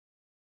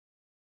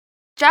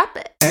Drop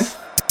it.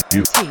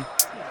 F-U. T.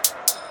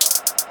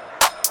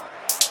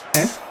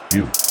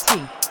 F-U.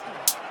 T.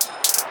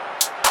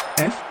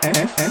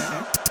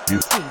 F-F-F-U.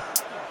 T.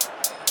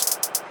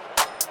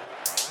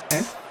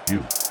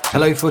 F-U.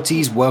 Hello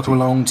footies, welcome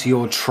along to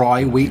your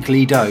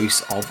tri-weekly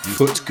dose of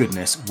foot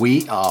goodness.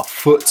 We are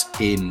Foot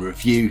in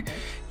Review,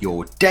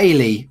 your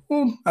daily,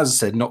 well, as I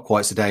said, not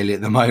quite so daily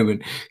at the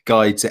moment,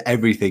 guide to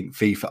everything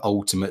FIFA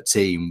Ultimate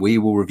Team. We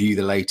will review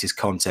the latest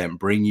content,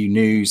 bring you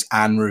news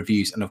and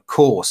reviews, and of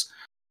course,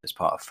 as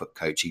part of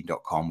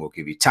footcoaching.com, we'll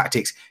give you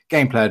tactics,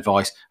 gameplay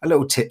advice, and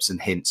little tips and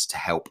hints to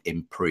help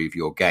improve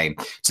your game.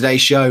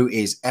 Today's show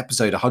is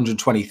episode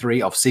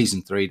 123 of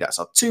season 3. That's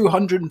our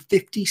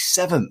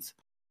 257th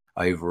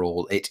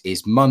overall. It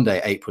is Monday,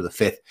 April the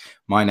 5th.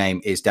 My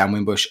name is Dan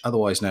Wimbush,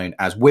 otherwise known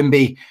as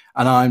Wimby,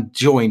 and I'm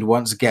joined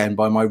once again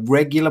by my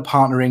regular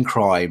partner in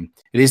crime.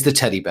 It is the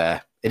teddy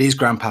bear. It is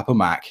Grandpapa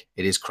Mac.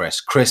 It is Chris.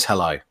 Chris,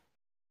 hello.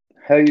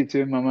 How you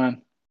doing, my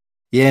man?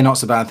 Yeah, not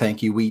so bad,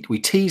 thank you. We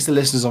teased the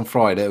listeners on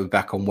Friday. We're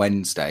back on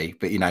Wednesday,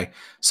 but,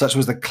 such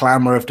was the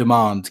clamour of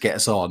demand to get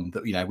us on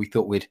that, we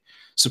thought we'd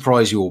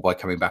surprise you all by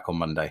coming back on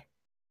Monday.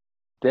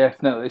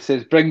 Definitely. It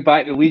says bring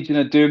back the Legion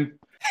of Doom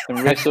and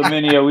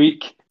WrestleMania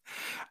week.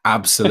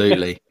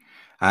 Absolutely.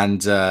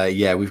 And,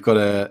 we've got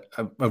a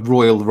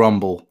Royal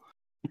Rumble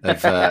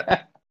of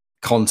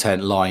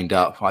content lined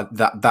up.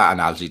 That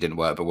analogy didn't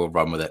work, but we'll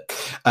run with it.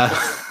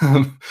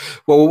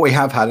 Well, what we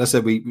have had, as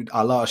I said,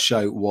 our last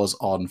show was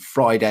on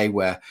Friday,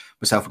 where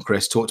myself and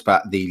Chris talked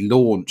about the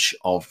launch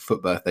of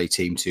Foot Birthday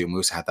Team 2, and we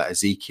also had that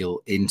Ezekiel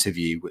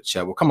interview, which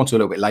we'll come on to a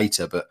little bit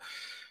later. But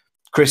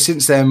Chris,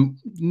 since then,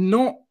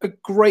 not a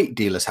great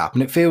deal has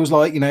happened. It feels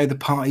like, the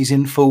party's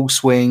in full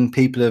swing.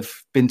 People have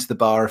been to the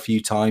bar a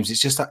few times.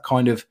 It's just that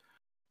kind of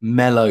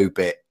mellow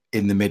bit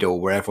in the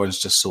middle where everyone's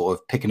just sort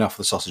of picking off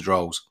the sausage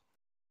rolls.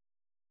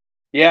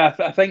 Yeah,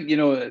 I think,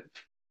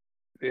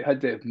 we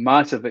had the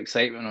massive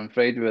excitement on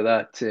Friday with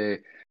that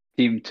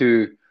Team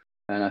 2,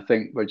 and I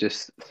think we're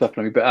just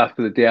suffering a wee bit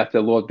after the day after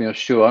the Lord Mayor's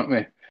show, aren't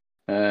we?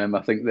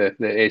 I think the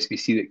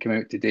SBC that came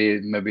out today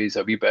maybe is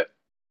a wee bit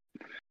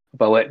of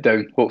a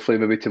letdown. Hopefully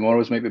maybe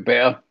tomorrow's might be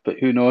better, but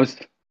who knows?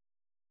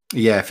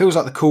 Yeah, it feels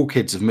like the cool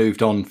kids have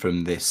moved on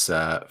from this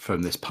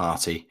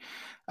party.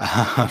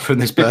 From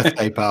this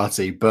birthday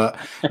party. But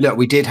look,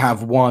 we did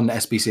have one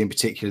SBC in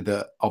particular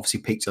that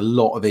obviously piqued a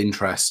lot of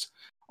interest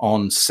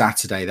on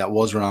Saturday. That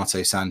was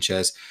Renato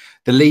Sanchez.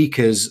 The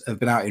leakers have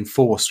been out in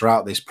force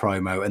throughout this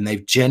promo, and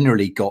they've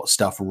generally got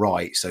stuff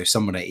right. So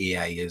someone at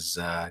EA has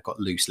got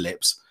loose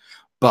lips.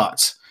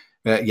 But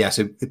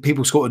so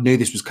people sort of knew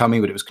this was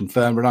coming, but it was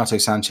confirmed. Renato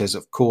Sanchez,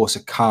 of course,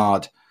 a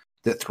card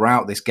that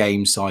throughout this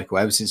game cycle,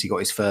 ever since he got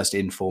his first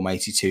Inform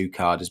 82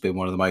 card, has been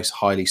one of the most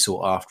highly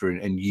sought after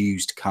and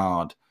used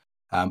card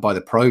by the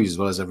pros as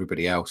well as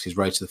everybody else. His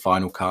road to the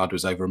final card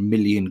was over 1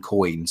 million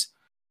coins,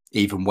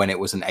 even when it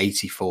was an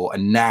 84.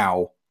 And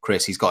now,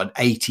 Chris, he's got an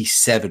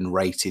 87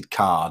 rated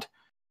card.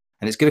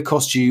 And it's going to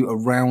cost you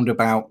around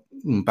about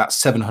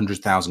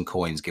 700,000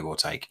 coins, give or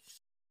take.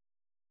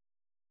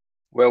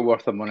 Well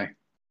worth the money.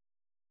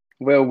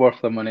 Well worth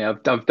the money.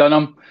 I've done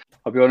them.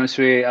 I'll be honest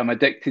with you, I'm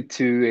addicted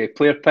to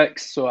player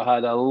picks, so I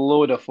had a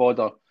load of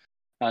fodder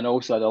and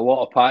also had a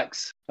lot of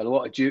packs, had a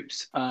lot of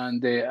dupes,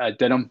 and I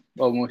did them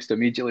almost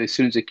immediately as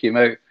soon as it came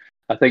out.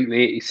 I think the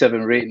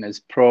 87 rating is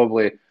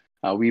probably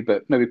a wee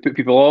bit, maybe put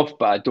people off,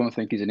 but I don't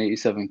think he's an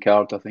 87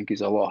 card. I think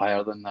he's a lot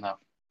higher than that.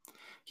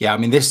 Yeah, I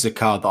mean, this is a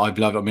card that I've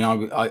loved. I mean,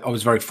 I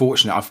was very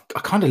fortunate. I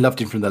kind of loved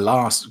him from the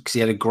last, because he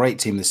had a great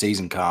team of the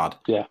season card.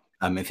 Yeah.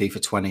 In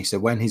FIFA 20. So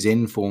when his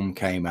Inform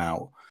came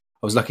out,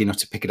 I was lucky enough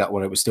to pick it up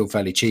when it was still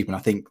fairly cheap. And I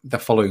think the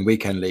following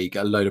weekend league,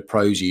 a load of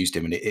pros used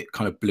him and it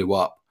kind of blew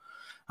up.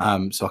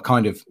 So I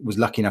kind of was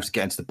lucky enough to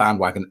get into the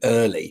bandwagon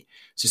early.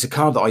 So it's a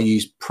card that I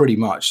used pretty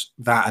much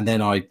that. And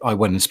then I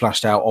went and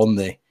splashed out on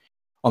the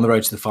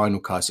road to the final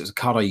card. So it's a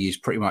card I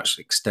used pretty much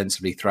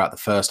extensively throughout the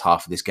first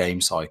half of this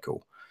game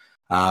cycle.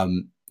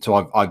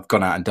 So I've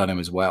gone out and done him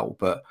as well.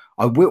 But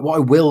what I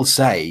will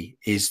say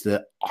is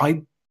that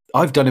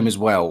I've done him as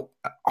well.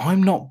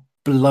 I'm not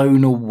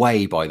blown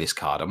away by this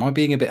card. Am I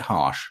being a bit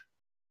harsh?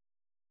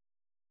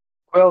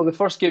 Well, the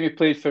first game he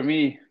played for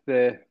me,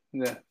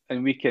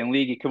 in weekend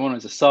league, he came on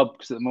as a sub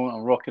because at the moment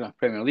I'm rocking a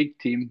Premier League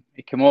team.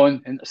 He came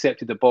on,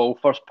 intercepted the ball,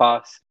 first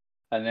pass,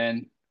 and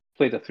then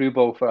played a through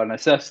ball for an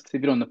assist.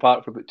 He'd been on the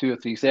park for about 2 or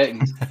 3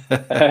 seconds.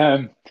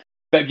 But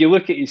if you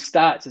look at his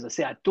stats, as I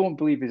say, I don't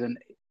believe he's an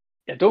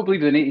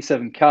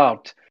 87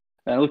 card.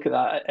 And I look at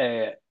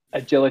that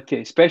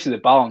agility, especially the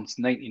balance,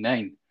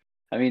 99.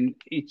 I mean,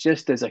 he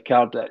just is a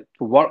card that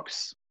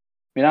works.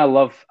 I mean, I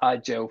love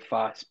agile,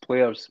 fast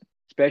players,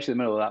 especially in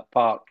the middle of that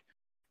park,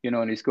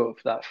 and he's got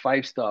that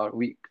 5-star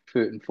weak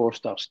foot and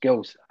 4-star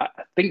skills. I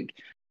think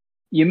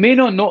you may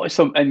not notice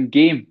him in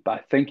game, but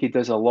I think he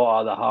does a lot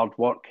of the hard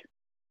work,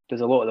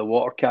 does a lot of the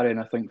water carrying,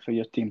 I think, for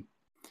your team.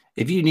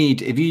 If you need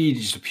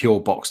just a pure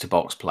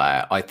box-to-box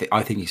player, I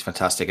think he's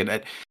fantastic.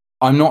 And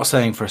I'm not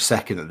saying for a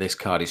second that this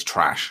card is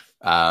trash,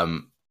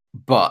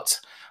 but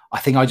I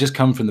think I just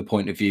come from the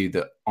point of view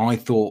that I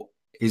thought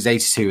his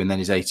 82 and then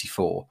his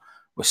 84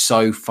 were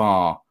so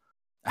far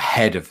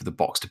ahead of the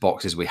box to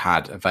boxes we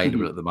had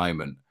available at the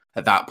moment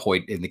at that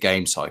point in the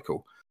game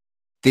cycle.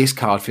 This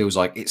card feels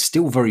like it's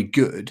still very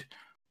good,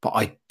 but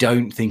I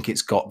don't think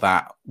it's got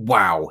that,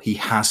 wow, he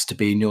has to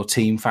be in your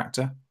team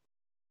factor.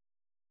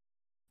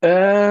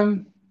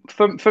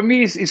 For me,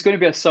 he's going to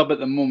be a sub at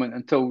the moment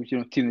until team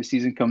of the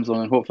season comes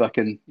on, and hopefully I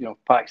can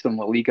pack some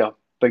La Liga,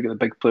 the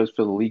big players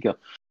for the Liga.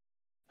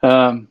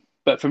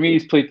 But for me,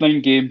 he's played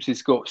 9 games. He's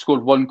scored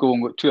 1 goal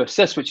and got 2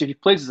 assists, which if he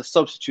plays as a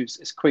substitute,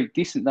 is quite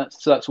decent.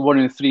 That's 1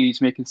 in 3.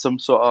 He's making some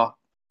sort of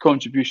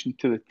contribution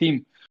to the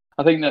team.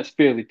 I think that's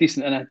fairly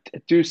decent, and I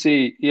do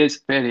say he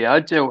is very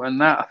agile.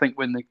 And that I think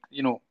when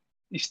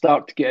you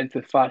start to get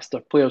into the faster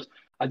players,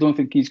 I don't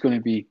think he's going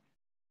to be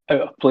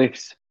out of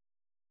place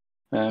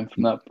from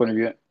that point of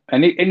view.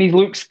 And he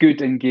looks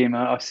good in game.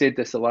 I said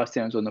this the last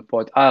time I was on the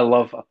pod. I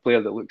love a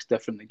player that looks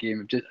different in the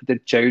game. I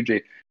did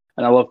Chowdhury,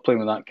 and I love playing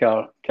with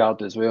that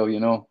card as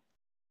well.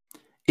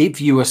 If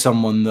you were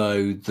someone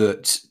though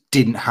that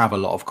didn't have a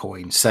lot of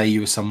coins, say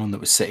you were someone that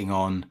was sitting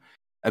on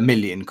 1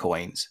 million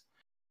coins,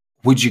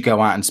 would you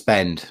go out and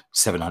spend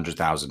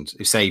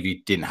 700,000? Say if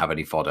you didn't have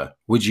any fodder,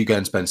 would you go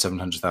and spend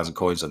 700,000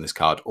 coins on this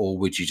card, or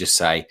would you just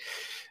say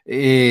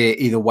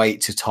either wait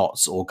to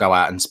tots or go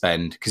out and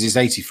spend, because his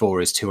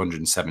 84 is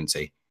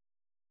 270?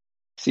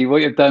 See,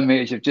 what you've done,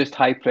 mate, is you've just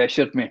high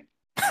pressured me.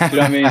 Do you know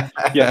what I mean?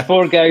 You have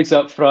 4 guys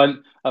up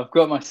front. I've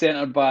got my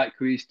centre back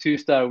who is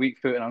 2-star weak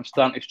foot, and I'm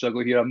starting to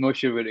struggle here. I'm not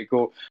sure where to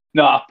go.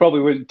 No, I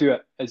probably wouldn't do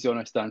it, is the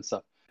honest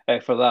answer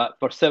for that.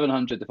 For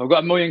 700, if I've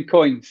got 1 million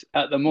coins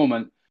at the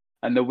moment,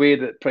 and the way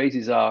that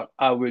prices are,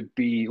 I would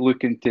be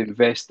looking to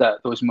invest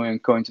those 1 million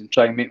coins and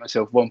try and make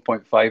myself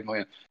 1.5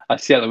 million. I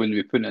certainly wouldn't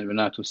be putting in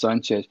Renato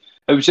Sanches.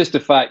 It was just the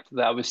fact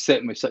that I was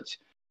sitting with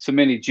so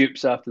many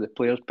dupes after the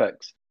players'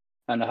 picks,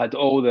 and I had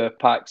all the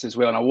packs as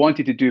well, and I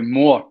wanted to do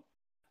more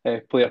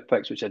player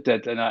picks, which I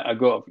did, and I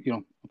got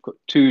I've got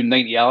 2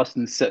 90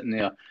 Allisons sitting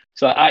there.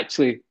 So I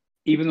actually,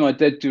 even though I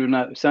did do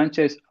Renato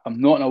Sanches, I'm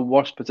not in a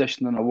worse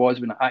position than I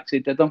was when I actually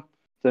did them.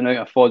 The amount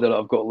of fodder that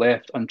I've got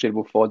left,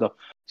 untradeable fodder.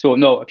 So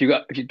no, if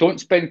you don't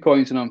spend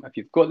coins on them, if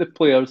you've got the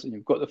players and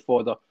you've got the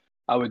fodder,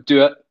 I would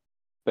do it,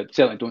 but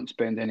certainly don't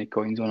spend any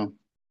coins on them.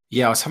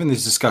 Yeah, I was having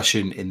this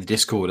discussion in the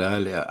Discord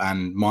earlier,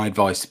 and my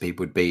advice to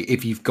people would be,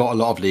 if you've got a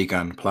lot of Ligue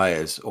 1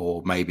 players,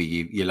 or maybe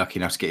you're lucky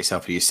enough to get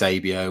yourself a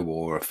Eusebio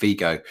or a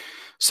Figo,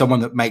 someone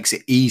that makes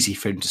it easy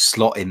for him to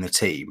slot in the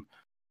team,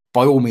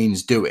 by all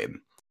means do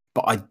him.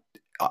 But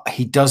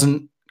he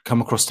doesn't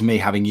come across to me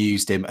having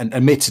used him, and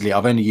admittedly,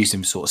 I've only used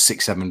him for sort of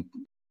 6-7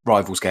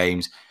 Rivals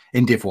games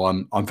in Div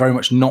 1. I'm very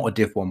much not a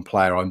Div 1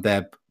 player. I'm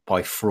there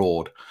by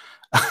fraud.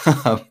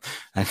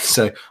 And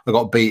so I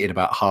got beat in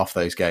about half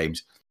those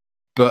games.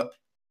 But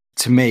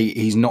to me,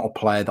 he's not a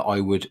player that I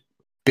would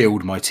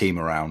build my team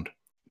around.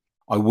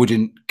 I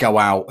wouldn't go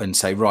out and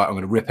say, right, I'm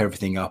going to rip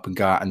everything up and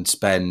go out and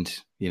spend,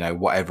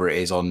 whatever it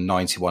is on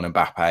 91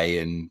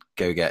 Mbappe and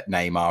go get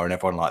Neymar and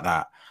everyone like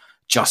that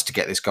just to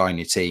get this guy in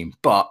your team.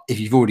 But if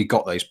you've already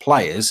got those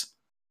players,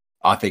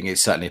 I think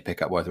it's certainly a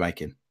pickup worth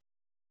making.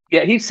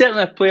 Yeah, he's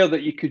certainly a player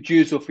that you could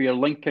use for your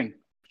linking.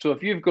 So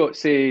if you've got,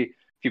 say, if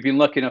you've been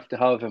lucky enough to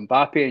have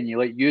Mbappe and you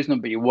like using him,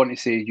 but you want to,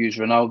 say, use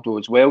Ronaldo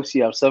as well,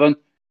 CR7,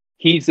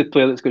 he's the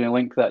player that's going to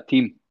link that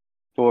team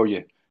for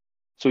you.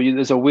 So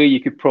there's a way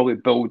you could probably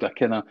build a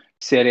kind of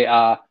Serie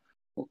A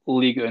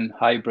Ligue 1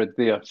 hybrid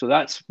there. So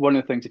that's one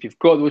of the things. If you've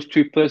got those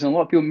 2 players, and a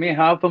lot of people may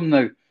have them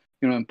now,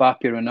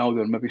 Mbappe and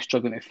Ronaldo, and maybe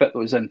struggling to fit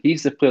those in,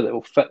 he's the player that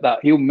will fit that.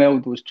 He'll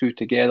meld those 2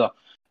 together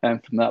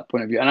from that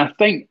point of view. And I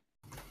think,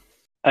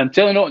 I'm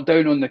certainly not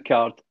down on the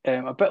card,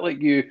 a bit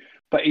like you,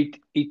 but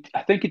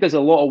I think he does a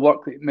lot of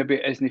work that maybe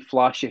isn't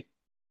flashy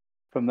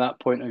from that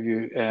point of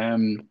view.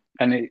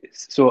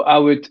 So I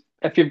would,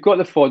 if you've got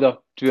the fodder,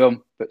 do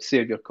him, but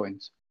save your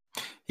coins.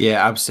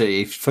 Yeah,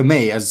 absolutely. For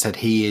me, as I said,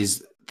 he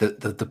is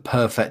the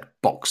perfect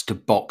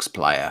box-to-box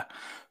player.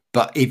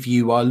 But if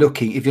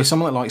you're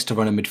someone that likes to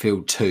run a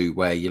midfield too,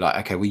 where you're like,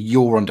 okay, well,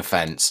 you're on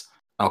defence,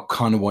 I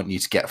kind of want you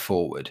to get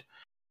forward.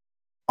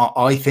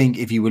 I think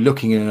if you were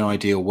looking in an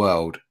ideal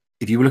world,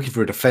 if you were looking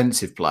for a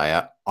defensive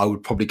player, I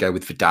would probably go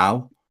with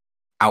Vidal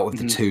out of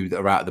the 2 that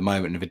are out at the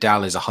moment. And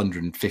Vidal is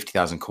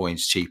 150,000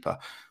 coins cheaper.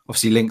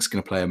 Obviously, Link's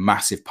going to play a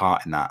massive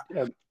part in that.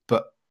 Yeah.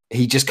 But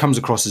he just comes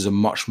across as a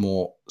much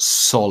more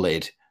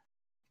solid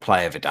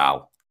player,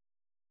 Vidal.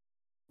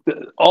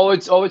 All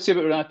I would say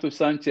about Renato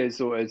Sanches,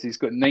 though, is he's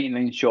got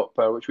 99 shot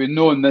power, which we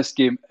know in this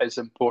game is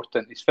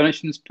important. His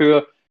finishing's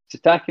poor, his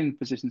attacking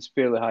position's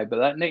fairly high, but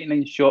that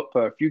 99 shot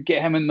power, if you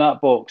get him in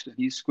that box and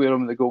he's square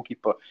on with the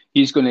goalkeeper,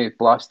 he's going to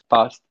blast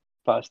past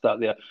that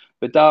there.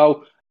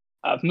 Vidal,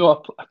 I've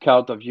not a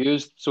card I've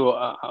used, so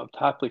I would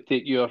happily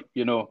take your,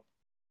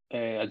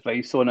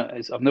 advice on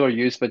it. I've never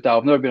used Vidal.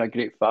 I've never been a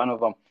great fan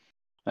of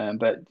him.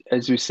 But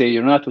as we say,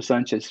 Renato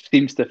Sanches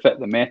seems to fit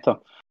the meta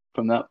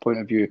from that point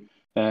of view.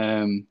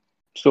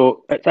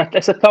 So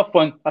it's a tough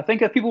one. I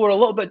think that people were a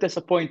little bit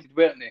disappointed,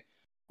 weren't they,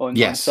 on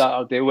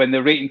Saturday when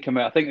the rating came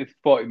out? I think they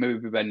thought it maybe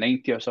would be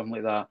 90 or something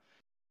like that.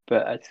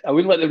 But I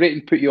wouldn't let the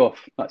rating put you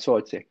off. That's all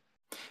I'd say.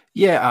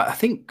 Yeah, I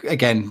think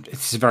again,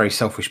 it's a very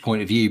selfish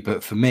point of view,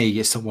 but for me,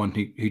 as someone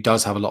who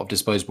does have a lot of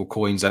disposable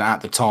coins and at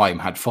the time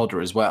had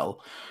fodder as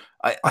well,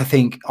 I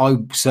think I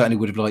certainly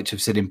would have liked to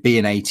have seen him be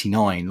an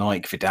 89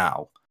 like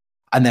Vidal.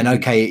 And then,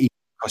 okay, it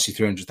costs you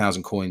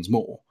 300,000 coins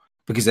more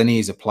because then he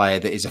is a player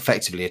that is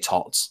effectively a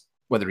tots.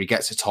 Whether he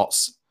gets a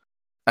tots,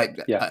 I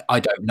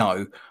don't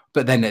know.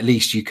 But then at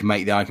least you can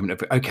make the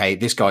argument of, okay,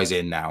 this guy's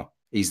in now.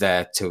 He's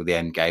there till the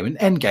end game. And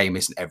end game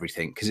isn't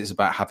everything because it's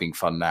about having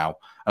fun now.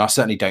 And I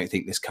certainly don't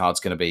think this card's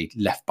going to be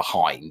left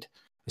behind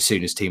as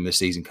soon as Team of the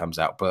Season comes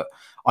out. But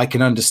I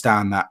can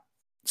understand that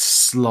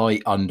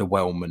slight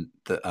underwhelmment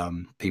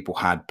that people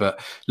had.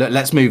 But look,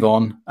 let's move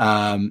on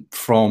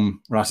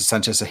from Renato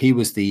Sanchez. So he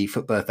was the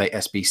FUT Birthday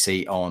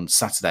SBC on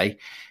Saturday.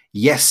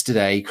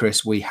 Yesterday,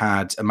 Chris, we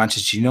had a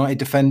Manchester United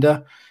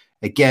defender.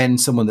 Again,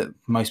 someone that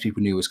most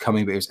people knew was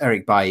coming, but it was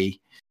Eric Bailly.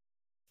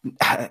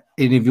 And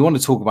if you want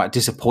to talk about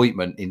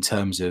disappointment in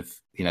terms of,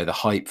 the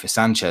hype for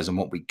Sanchez and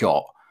what we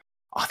got,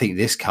 I think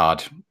this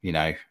card,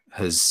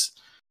 has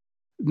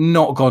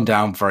not gone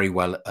down very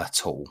well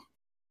at all.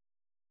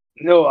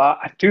 No,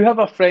 I do have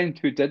a friend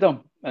who did him,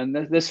 and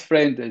this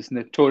friend is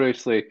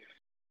notoriously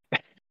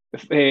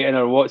in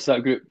our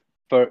WhatsApp group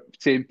for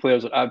saying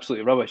players are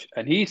absolutely rubbish.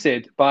 And he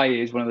said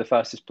Bailly is one of the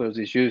fastest players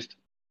he's used.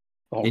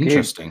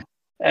 Interesting.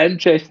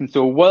 Interesting.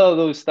 So one of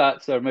those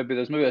stats are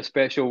there's a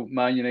special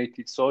Man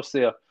United sauce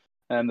there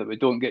that we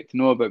don't get to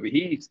know about. But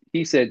he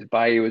said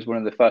Bailly was one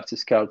of the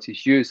fastest cards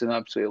he's used and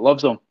absolutely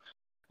loves him.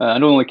 I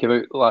know only came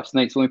out last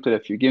night, so only played a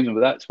few games,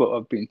 but that's what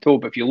I've been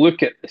told. But if you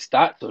look at the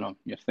stats on him,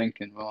 you're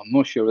thinking, well, I'm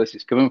not sure where this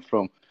is coming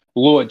from.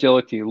 Low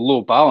agility,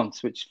 low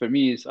balance, which for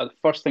me is the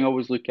first thing I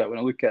always look at when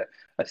I look at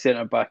a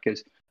centre back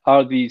is,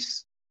 are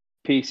these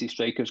pacey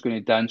strikers going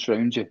to dance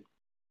around you?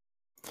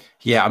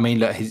 Yeah, I mean,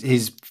 look,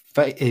 his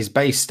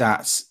base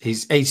stats,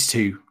 his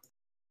 82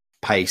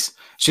 pace.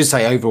 I should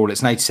say overall,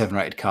 it's an 87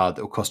 rated card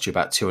that will cost you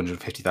about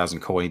 250,000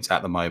 coins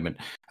at the moment.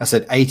 I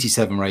said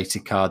 87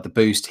 rated card. The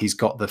boost, he's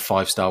got the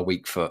 5-star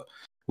weak foot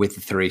with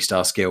the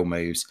 3-star skill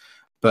moves,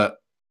 but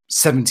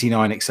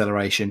 79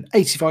 acceleration,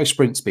 85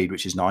 sprint speed,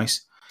 which is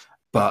nice.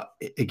 But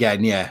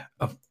again, yeah,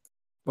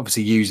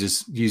 obviously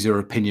user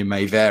opinion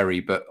may vary,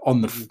 but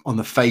on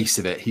the face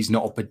of it, he's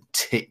not a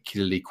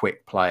particularly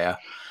quick player.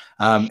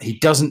 He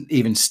doesn't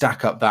even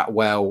stack up that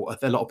well.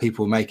 A lot of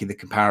people are making the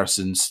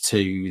comparisons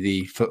to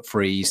the foot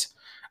freeze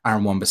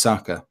Aaron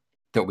Wan-Bissaka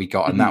that we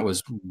got, and that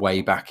was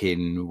way back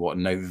in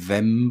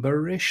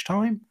November-ish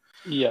time.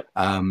 Yeah.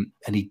 And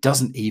he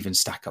doesn't even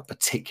stack up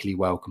particularly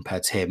well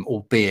compared to him,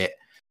 albeit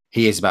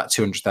he is about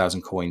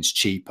 200,000 coins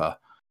cheaper.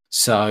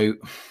 So,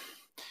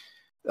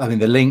 I mean,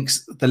 the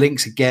links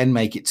again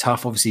make it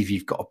tough. Obviously, if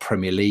you've got a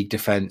Premier League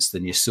defense,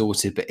 then you're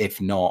sorted. But if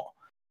not,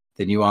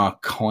 then you are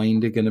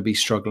kind of going to be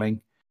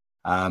struggling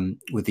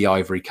with the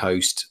Ivory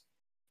Coast.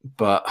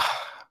 But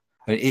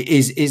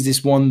is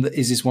this one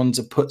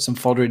to put some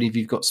fodder in if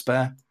you've got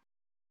spare?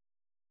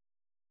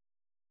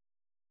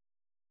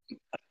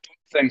 I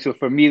don't think so.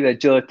 For me, the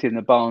agility and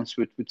the balance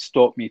would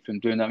stop me from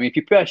doing that. I mean, if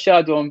you put a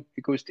shadow on,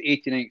 it goes to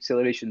 89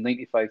 acceleration,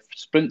 95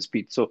 sprint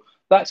speed. So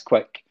that's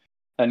quick.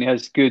 And he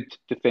has good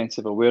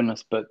defensive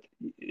awareness, but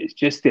it's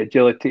just the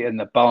agility and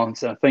the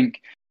balance. And I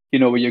think,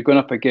 when you're going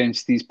up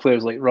against these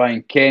players like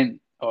Ryan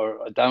Kent or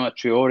Adama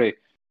Traore,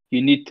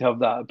 you need to have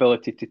that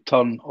ability to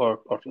turn or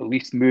at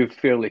least move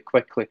fairly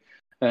quickly.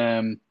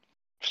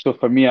 So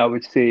for me, I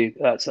would say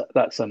that's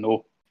a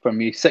no for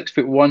me.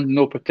 6'1",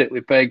 no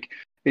particularly big.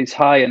 It's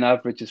high and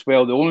average as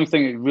well. The only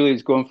thing it really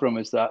is going from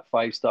is that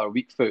 5-star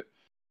weak foot.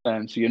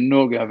 So you're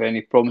not going to have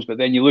any problems. But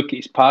then you look at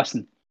his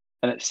passing,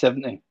 and it's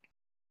 70.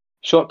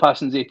 Short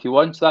passing is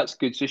 81, so that's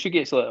good. So she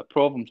gets a lot of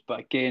problems.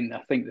 But again, I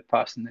think the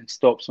passing then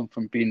stops him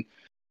from being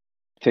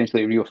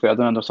potentially Rio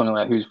Ferdinand or something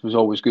like that, who was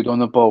always good on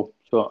the ball.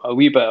 So a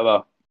wee bit of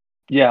a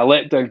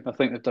letdown. I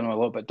think they've done him a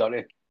little bit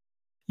dirty.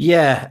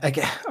 Yeah,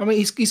 I mean,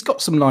 he's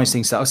got some nice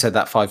things. That I said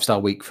that 5-star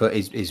weak foot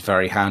is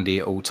very handy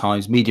at all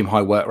times. Medium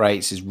high work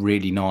rates is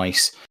really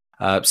nice.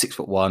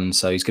 6'1",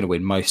 so he's going to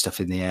win most stuff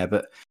in the air.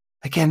 But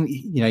again,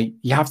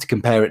 you have to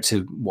compare it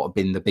to what have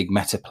been the big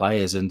meta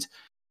players, and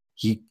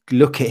you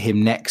look at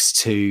him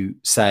next to,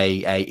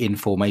 say, a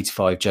in-form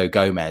 85 Joe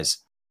Gomez,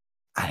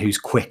 who's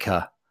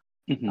quicker,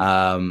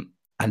 and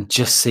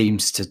just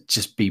seems to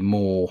just be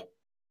more.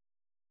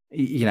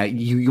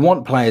 You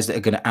want players that are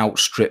going to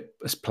outstrip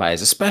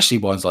players, especially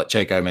ones like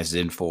Joe Gomez's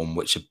in form,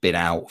 which have been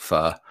out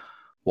for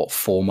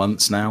 4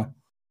 months now.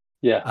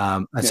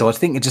 Yeah. So I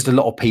think just a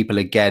lot of people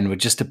again were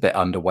just a bit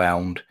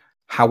underwhelmed.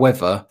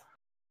 However,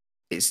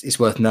 it's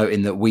worth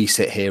noting that we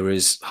sit here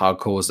as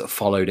hardcores that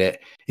followed it.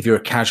 If you're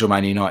a casual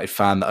Man United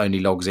fan that only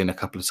logs in a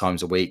couple of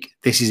times a week,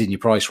 this is in your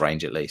price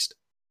range at least.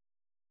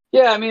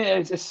 Yeah, I mean,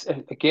 it's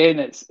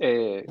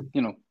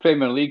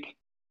Premier League.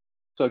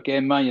 So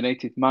again, Man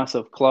United,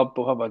 massive club.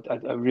 Will have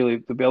there'll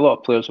be a lot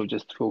of players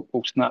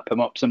who'll snap him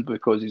up simply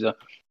because he's a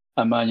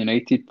Man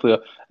United player.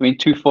 I mean,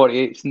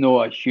 248 is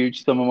not a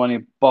huge sum of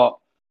money, but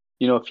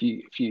if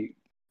you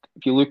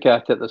look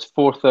at it, there's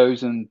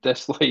 4,000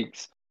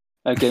 dislikes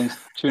against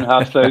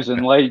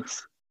 2,500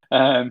 likes.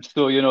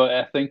 So,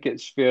 I think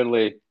it's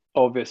fairly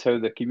obvious how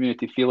the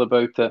community feel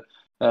about it.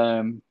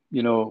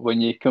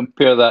 When you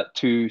compare that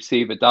to,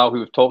 say, Vidal, who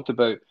we've talked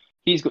about,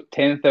 he's got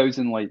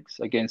 10,000 likes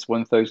against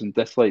 1,000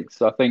 dislikes.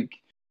 So I think,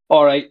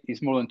 all right,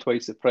 he's more than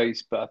twice the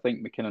price, but I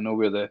think we kind of know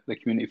where the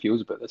community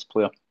feels about this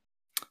player.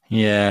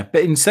 Yeah,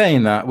 but in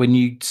saying that, when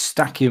you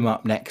stack him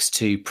up next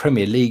to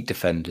Premier League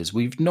defenders,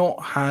 we've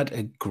not had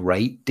a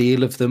great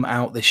deal of them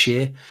out this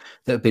year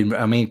that have been.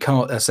 I mean,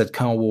 Carl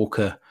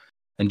Walker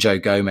and Joe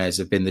Gomez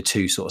have been the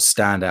two sort of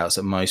standouts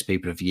that most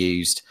people have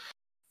used.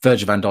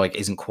 Virgil van Dijk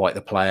isn't quite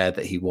the player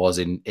that he was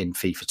in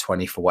FIFA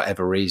 20 for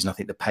whatever reason. I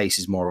think the pace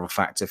is more of a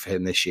factor for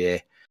him this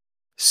year.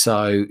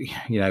 So,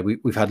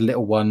 we've had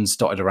little ones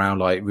dotted around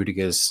like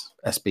Rudiger's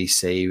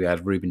SBC. We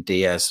had Ruben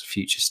Diaz,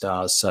 future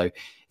stars. So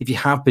if you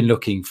have been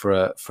looking for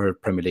a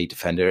Premier League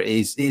defender, it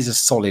is a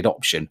solid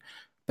option.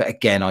 But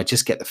again, I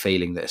just get the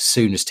feeling that as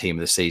soon as team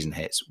of the season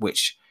hits,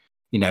 which,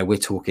 we're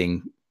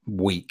talking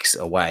weeks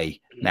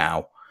away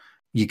now,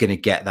 you're going to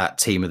get that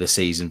team of the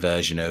season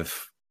version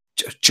of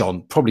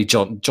John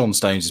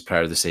Stones'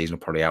 player of the season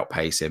will probably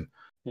outpace him.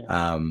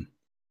 Yeah.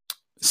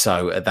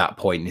 So at that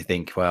point, you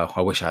think, well,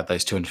 I wish I had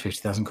those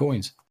 250,000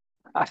 coins.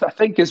 I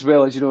think as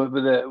well as, with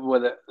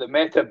the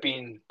meta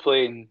being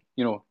playing,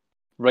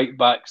 right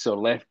backs or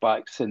left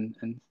backs in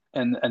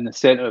the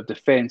centre of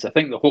defence, I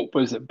think the hope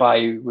was that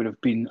Bailly would have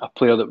been a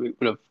player that would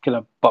have kind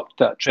of bucked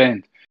that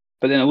trend.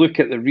 But then I look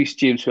at the Reece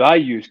James, who I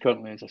use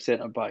currently as a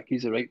centre back.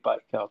 He's a right back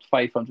card,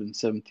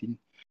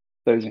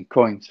 517,000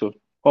 coins, so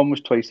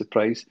almost twice the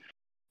price.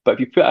 But if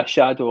you put a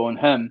shadow on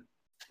him,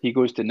 he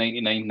goes to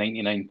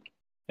 99.99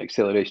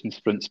 acceleration,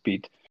 sprint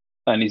speed,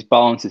 and his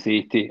balance is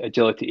 80,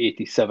 agility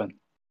 87.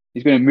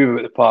 He's going to move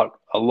about the park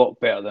a lot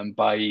better than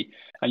Bailly,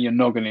 and you're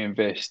not going to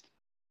invest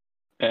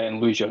and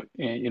lose your,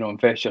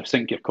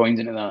 sink your coins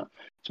into that.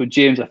 So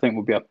James, I think,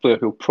 will be a player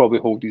who'll probably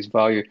hold his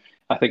value.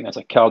 I think that's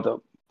a card that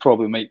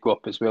probably might go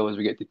up as well as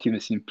we get to Team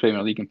of the Season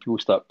Premier League and people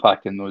start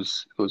packing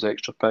those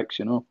extra picks,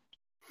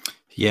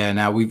 Yeah,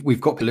 now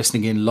we've got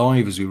listening in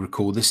live as we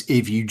record this.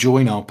 If you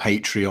join our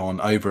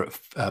Patreon over at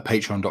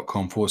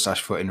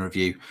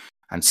patreon.com/footinreview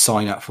and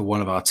sign up for one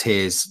of our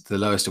tiers, the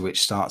lowest of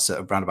which starts at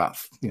around about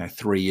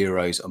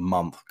 €3 a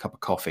month, a cup of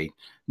coffee,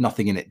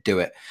 nothing in it, do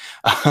it.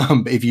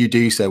 If you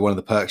do so, one of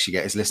the perks you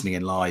get is listening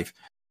in live.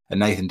 And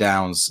Nathan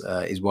Downs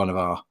is one of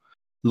our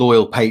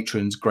loyal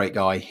patrons, great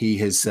guy. He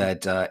has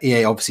said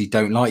EA obviously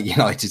don't like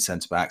United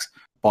centre-backs.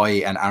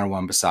 Bailly and Aaron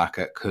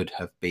Wan-Bissaka could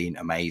have been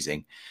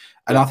amazing.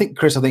 And I think,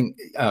 Chris,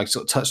 I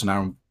sort of touched on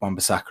Aaron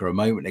Wan-Bissaka a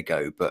moment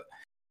ago, but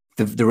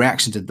the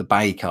reaction to the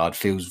Bailly card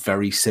feels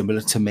very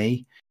similar to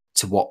me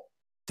to what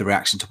the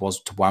reaction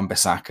was to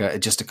Wan-Bissaka.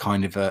 Just a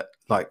kind of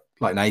like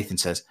Nathan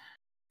says,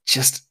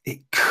 just it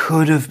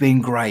could have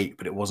been great,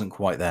 but it wasn't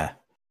quite there.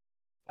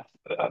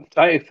 I'm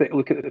trying to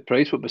look at the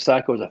price what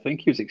Bissaka was. I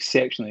think he was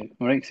exceptionally.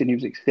 I'm right saying he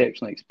was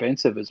exceptionally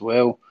expensive as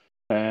well.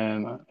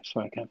 Sorry,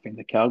 I can't find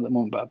the card at the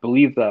moment, but I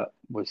believe that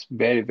was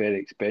very, very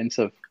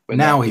expensive.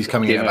 Now he's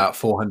coming in about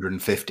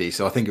 450,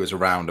 so I think it was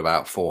around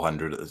about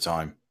 400 at the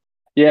time.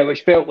 Yeah,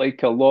 which felt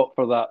like a lot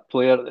for that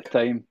player at the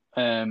time.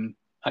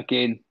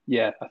 Again,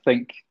 yeah, I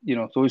think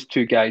those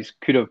two guys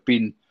could have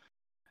been,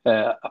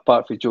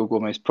 apart from Joe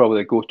Gomez,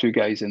 probably the go-to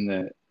guys in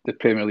the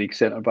Premier League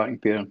centre-backing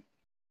pairing.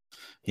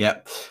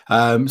 Yeah.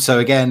 So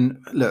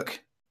again, look,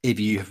 if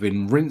you have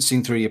been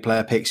rinsing through your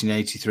player picks in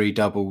 83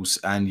 doubles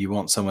and you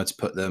want somewhere to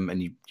put them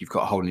and you've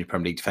got a hole in your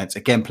Premier League defence,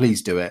 again,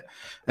 please do it.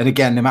 And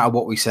again, no matter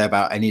what we say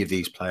about any of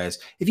these players,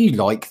 if you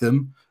like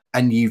them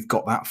and you've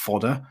got that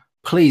fodder,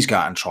 please go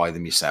out and try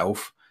them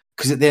yourself.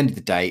 Because at the end of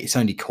the day, it's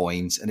only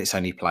coins and it's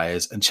only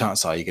players, and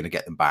chances are you're going to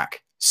get them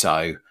back.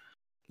 So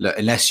look,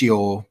 unless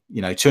you're,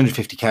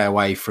 250k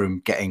away from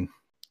getting,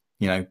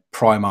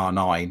 Prime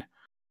R9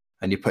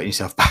 and you're putting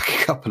yourself back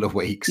a couple of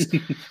weeks,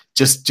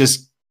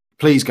 just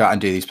please go out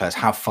and do these players.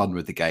 Have fun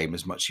with the game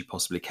as much as you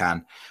possibly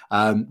can.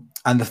 And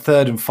the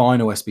third and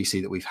final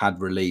SBC that we've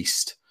had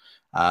released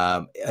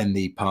from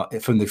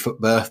the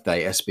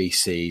birthday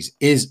SBCs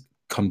is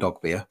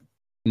Kondogbia.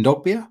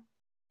 Kondogbia?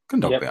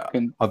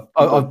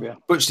 I've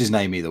butchered his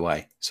name either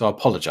way, so I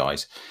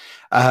apologise.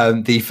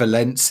 The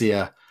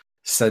Valencia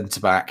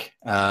central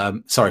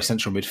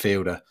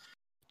midfielder,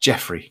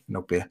 Jeffrey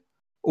Kondogbia.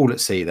 All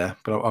at sea there,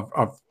 but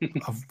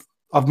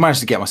I've managed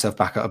to get myself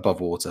back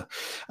above water.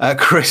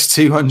 Chris,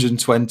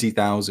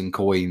 220,000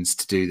 coins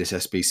to do this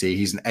SBC.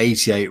 He's an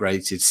 88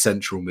 rated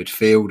central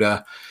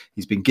midfielder.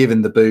 He's been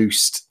given the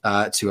boost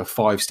to a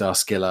 5-star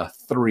skiller,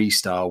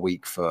 3-star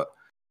weak foot.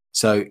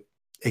 So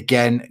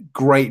again,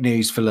 great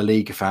news for La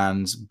Liga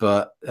fans,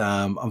 but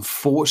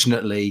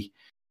unfortunately,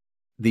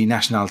 the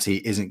nationality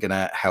isn't going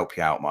to help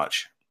you out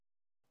much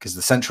because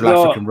the Central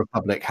African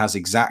Republic has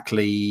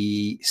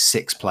exactly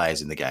 6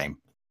 players in the game.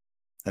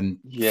 And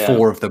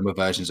 4 of them were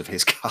versions of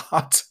his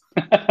card.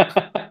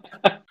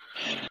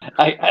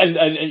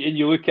 And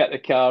you look at the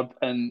card,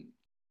 and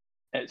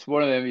it's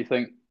one of them you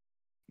think,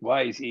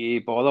 why is EA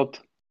bothered?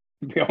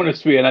 To be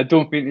honest with you, and I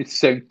don't mean to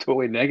sound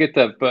totally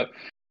negative, but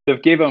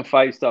they've given him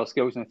 5-star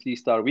skills and a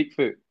 3-star weak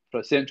foot for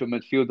a central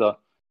midfielder.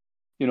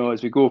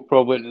 as we go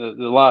probably into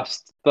the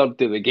last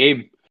third of the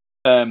game.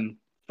 From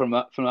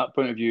that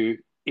point of view,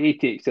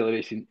 80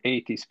 acceleration,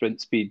 80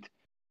 sprint speed.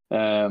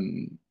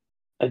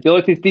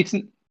 Agility is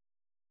decent.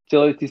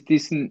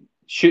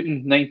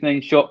 Shooting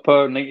 99 shot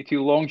power,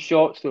 92 long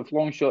shots. So if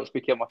long shots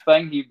became a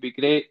thing, he'd be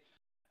great.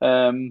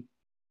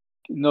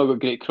 Not got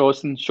great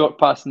crossing, short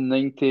passing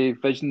 90,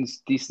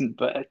 vision's decent,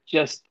 but it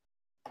just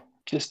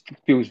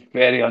feels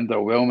very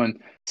underwhelming.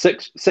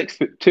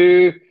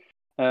 6'2",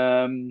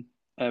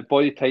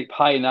 body type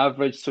high and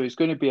average, so he's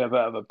going to be a bit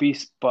of a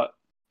beast, but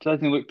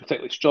doesn't look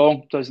particularly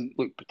strong, doesn't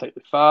look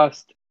particularly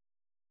fast.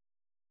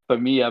 For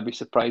me, I'd be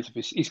surprised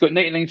if he's got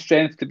 99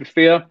 strength, to be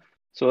fair,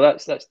 so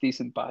that's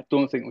decent, but I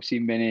don't think we'll see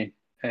many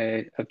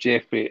of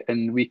Jeffrey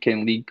in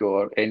weekend league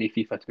or any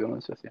FIFA, to be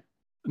honest with you.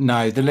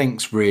 No, the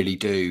links really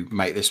do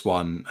make this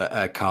one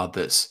a card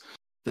that's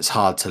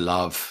hard to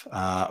love.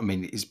 I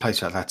mean, it's plays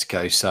for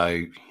Atletico,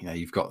 so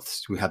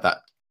we had that.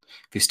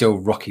 If you're still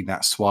rocking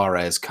that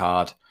Suarez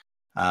card,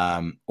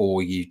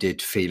 or you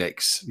did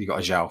Felix, you got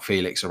a João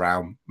Felix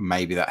around,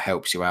 maybe that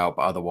helps you out.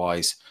 But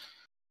otherwise,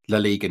 La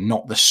Liga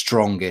not the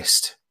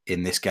strongest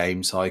in this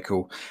game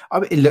cycle.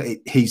 I mean, look,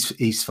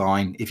 he's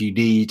fine. If you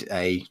need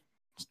a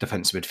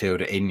defensive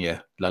midfielder in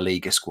your La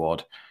Liga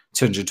squad,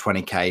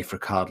 220k for a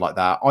card like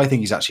that, I think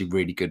he's actually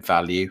really good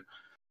value.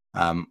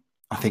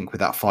 I think with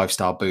that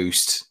 5-star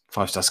boost,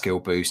 5-star skill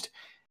boost,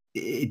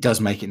 it does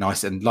make it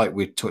nice. And like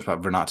we talked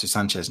about Renato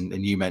Sanchez,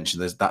 and you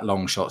mentioned there's that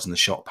long shots and the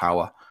shot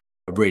power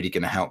are really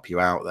going to help you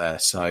out there.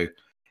 So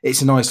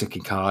it's a nice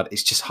looking card.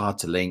 It's just hard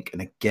to link.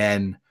 And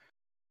again,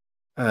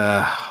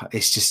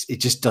 it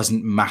just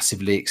doesn't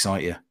massively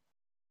excite you.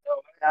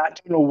 I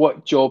don't know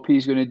what job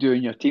he's going to do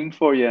in your team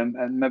for you,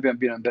 and maybe I'm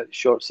being a bit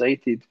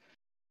short-sighted.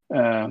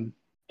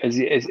 Is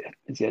he a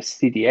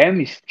CDM?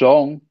 He's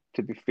strong.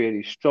 To be fair,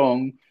 he's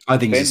strong. I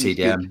think he's a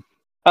CDM.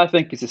 I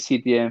think he's a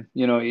CDM.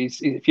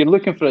 If you're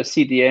looking for a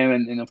CDM,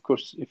 and of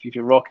course, if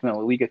you're rocking a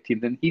La Liga team,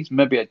 then he's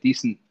maybe a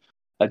decent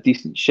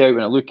shout.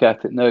 When I look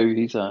at it now,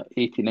 he's a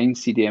 89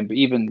 CDM. But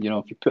even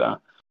if you put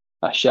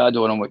a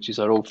shadow on him, which is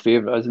our old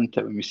favourite, isn't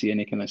it? When we see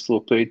any kind of slow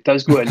play, he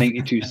does go to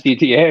 92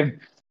 CDM.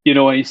 You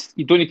don't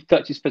need to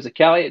touch his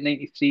physicality at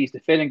 93. His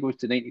defending goes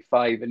to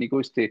 95, and he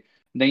goes to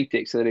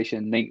 90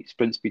 acceleration, 90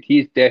 sprint speed.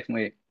 He's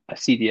definitely a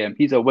CDM.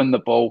 He's a win the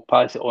ball,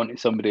 pass it on to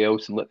somebody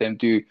else, and let them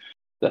do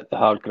the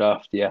hard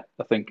graft. Yeah,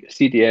 I think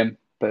CDM,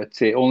 but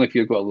only if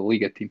you've got a La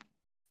Liga team.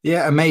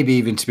 Yeah, and maybe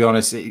even, to be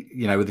honest,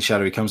 with the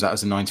shadow, he comes out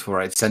as a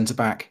 94-8 centre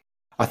back.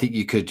 I think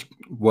you could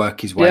work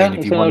his way in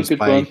if you want to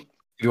play. If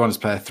you want to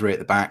play a 3 at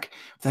the back,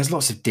 there's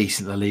lots of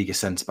decent La Liga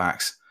centre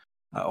backs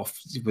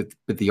with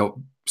the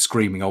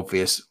screaming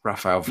obvious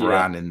Rafael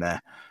Varane in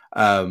there.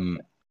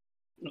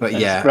 But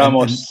yeah,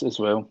 Ramos as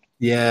well.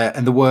 Yeah,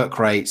 and the work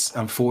rates,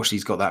 unfortunately,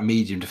 he's got that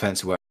medium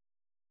defensive work,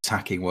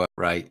 attacking work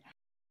rate,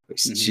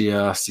 which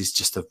is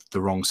just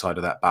the wrong side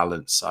of that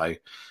balance. So,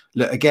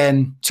 look,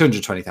 again,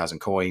 220,000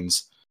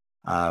 coins.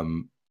 If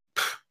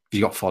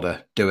you got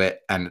fodder, do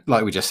it. And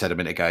like we just said a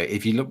minute ago,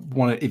 if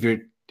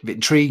it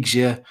intrigues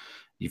you,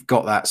 you've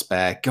got that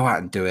spare, go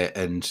out and do it.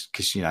 And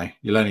because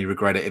you'll only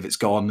regret it if it's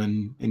gone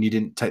and you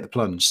didn't take the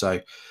plunge. So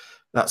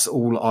that's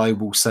all I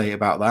will say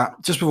about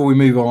that. Just before we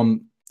move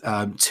on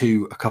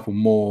to a couple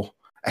more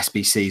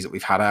SBCs that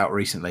we've had out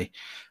recently,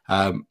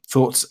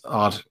 thoughts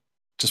I'd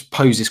just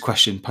pose this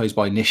question posed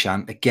by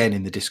Nishan again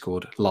in the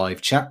Discord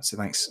live chat. So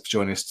thanks for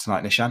joining us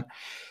tonight, Nishan.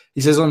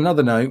 He says, on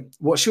another note,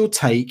 what's your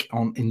take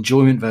on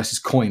enjoyment versus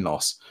coin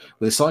loss?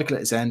 With the cycle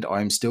at its end,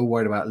 I am still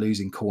worried about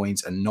losing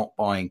coins and not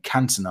buying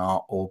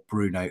Cantona or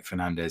Bruno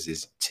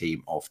Fernandes's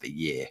team of the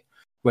year.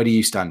 Where do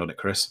you stand on it,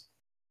 Chris?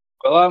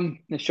 Well,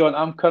 Sean,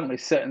 I'm currently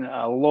sitting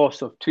at a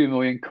loss of 2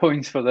 million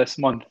coins for this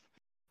month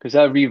because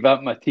I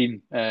revamped my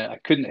team. I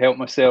couldn't help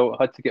myself.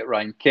 I had to get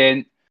Ryan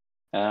Kent,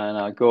 and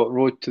I got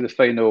road to the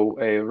final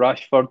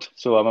Rashford.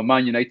 So I'm a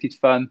Man United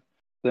fan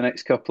for the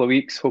next couple of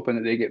weeks, hoping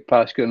that they get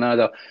past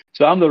Granada.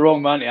 So I'm the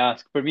wrong man to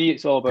ask. For me,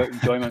 it's all about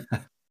enjoyment.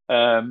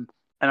 And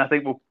I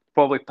think we'll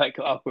probably pick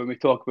it up when we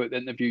talk about the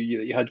interview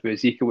that you had with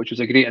Ezekiel, which was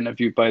a great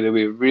interview, by the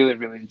way. Really,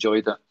 really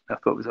enjoyed it. I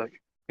thought it was a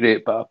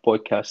great bit of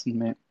podcasting,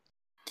 mate.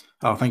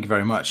 Oh, thank you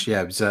very much.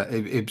 Yeah,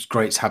 it was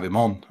great to have him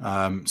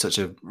on. Such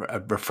a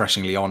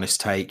refreshingly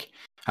honest take.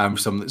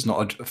 Someone that's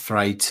not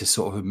afraid to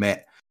sort of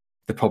admit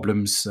the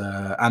problems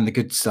and the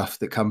good stuff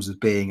that comes with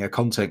being a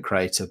content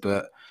creator.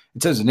 But in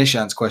terms of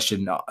Nishan's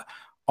question,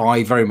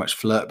 I very much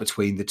flirt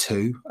between the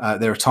two.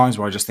 There are times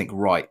where I just think,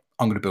 right,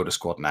 I'm going to build a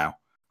squad now.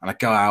 And I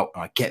go out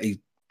and I get these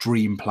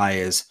dream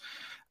players.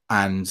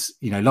 And,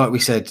 like we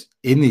said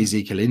in the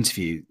Ezekiel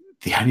interview,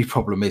 the only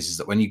problem is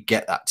that when you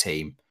get that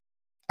team,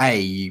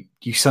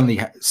 you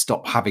suddenly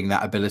stop having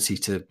that ability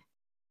to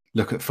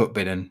look at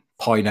Footbin and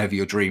pine over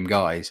your dream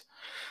guys.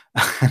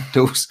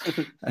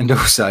 and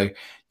also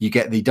you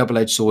get the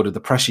double-edged sword of the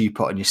pressure you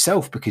put on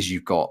yourself because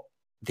you've got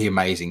the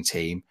amazing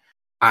team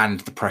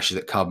and the pressure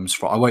that comes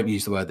from, I won't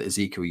use the word that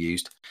Ezekiel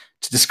used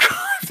to describe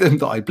them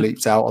that I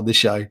bleeped out on the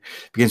show. It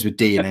begins with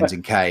D and ends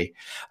in K.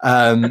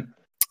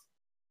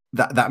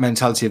 that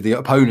mentality of the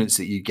opponents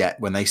that you get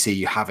when they see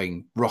you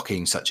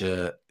rocking such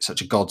a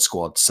god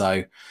squad.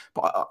 So,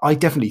 but I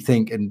definitely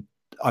think, and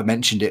I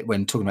mentioned it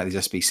when talking about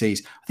these SBCs,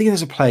 I think if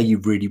there's a player you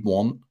really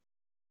want,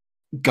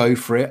 go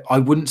for it. I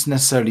wouldn't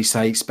necessarily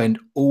say spend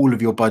all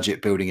of your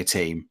budget building a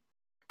team,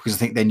 because I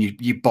think then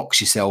you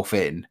box yourself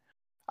in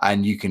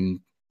and you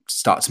can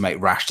start to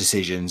make rash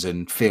decisions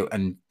and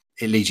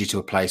it leads you to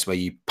a place where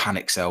you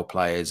panic sell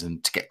players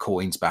and to get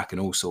coins back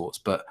and all sorts.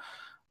 But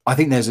I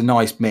think there's a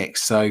nice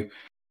mix. So,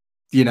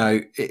 you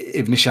know,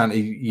 if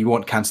Nishanti, you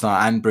want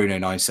Cantona and Bruno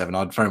 97,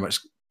 I'd very much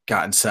go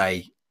out and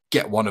say,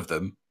 get one of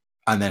them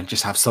and then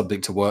just have something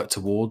to work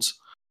towards.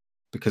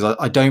 Because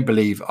I don't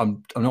believe,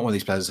 I'm not one of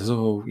these players that says,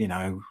 oh, you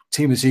know,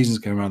 team of the season's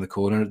going around the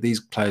corner.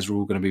 These players are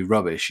all going to be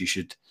rubbish. You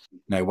should, you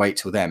know, wait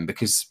till then,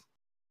 because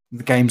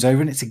the game's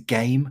over and it's a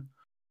game.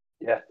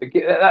 Yeah,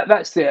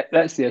 that's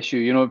the issue.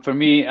 You know, for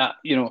me,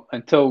 you know,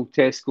 until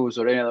Tesco's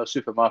or any other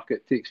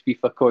supermarket takes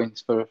FIFA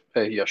coins for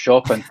your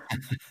shopping,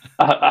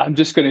 I'm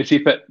just going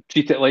to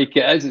treat it like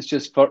it is. It's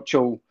just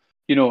virtual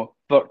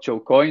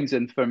coins.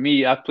 And for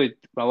me, I played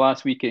my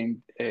last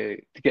weekend to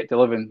get to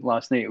 11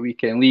 last night at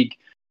Weekend League,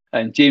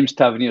 and James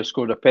Tavernier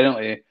scored a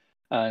penalty,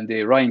 and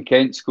Ryan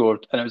Kent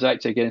scored, and it was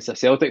actually against a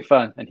Celtic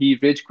fan, and he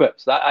rage quit.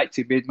 So that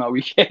actually made my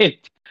weekend.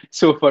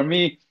 So for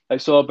me,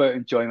 it's all about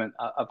enjoyment.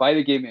 I buy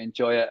the game to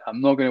enjoy it. I'm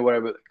not going to worry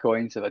about the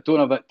coins. If I don't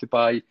have it to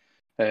buy,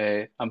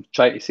 I'm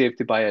trying to save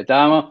to buy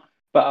Adama,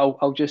 but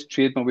I'll just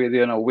trade my way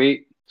there and I'll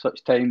wait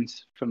such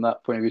times from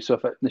that point of view. So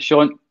if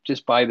Nishant,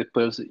 just buy the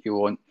players that you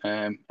want,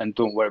 and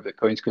don't worry about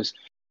coins, because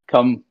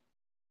come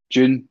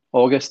June,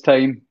 August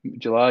time,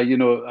 July, you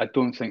know, I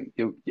don't think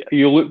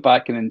you'll look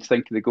back and then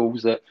think of the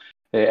goals that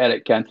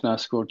Eric Cantona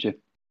scored you.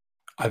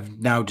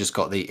 I've now just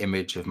got the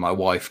image of my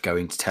wife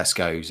going to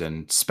Tesco's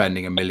and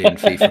spending 1 million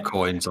FIFA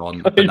coins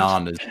on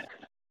bananas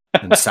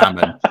and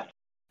salmon,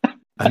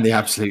 and the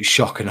absolute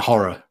shock and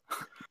horror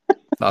that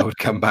I would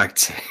come back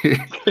to.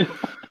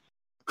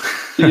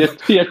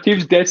 Your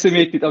team's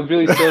decimated. I'm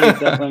really sorry,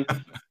 Dan.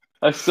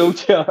 I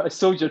sold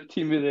your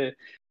team of the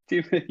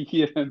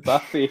year in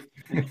Mbappe,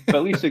 but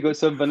at least we got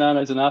some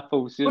bananas and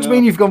apples. What do you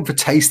mean you've gone for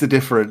taste the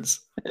difference?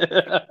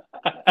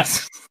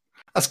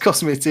 That's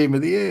cost me a team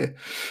of the year.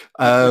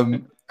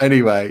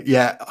 Anyway,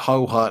 yeah,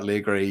 wholeheartedly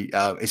agree.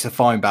 It's a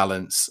fine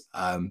balance.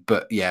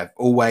 But yeah,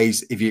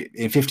 always, if you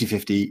in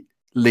 50-50,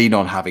 lean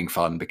on having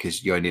fun,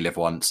 because you only live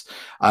once.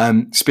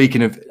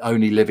 Speaking of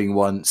only living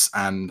once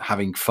and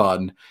having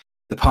fun,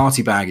 the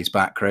party bag is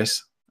back,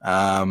 Chris.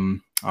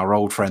 Our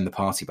old friend, the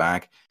party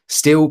bag,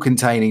 still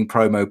containing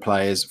promo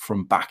players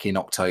from back in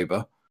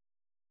October.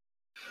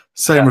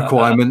 Same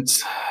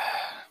requirements.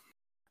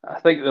 I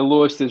think the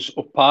lowest is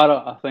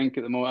Opara, I think,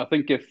 at the moment. I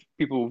think if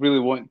people really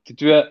want to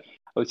do it,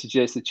 I would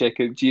suggest to check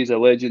out G is a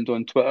Legend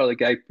on Twitter. The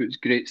guy puts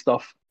great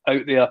stuff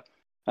out there,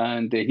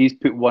 and he's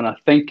put one, I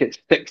think it's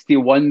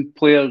 61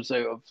 players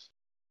out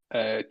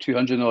of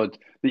 200 odd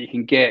that you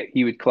can get.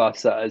 He would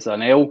class that as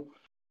an L.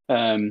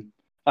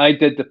 I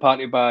did the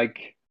party bag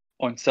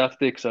on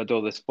Saturday because I had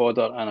all this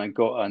fodder, and I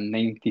got a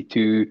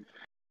 92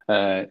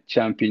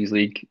 Champions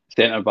League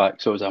centre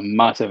back, so it was a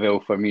massive L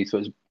for me.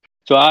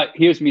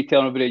 Here's me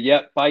telling everybody,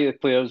 yeah, buy the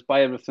players,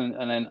 buy everything,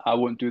 and then I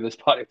won't do this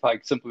party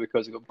pack simply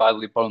because I got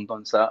badly burned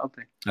on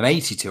Saturday. An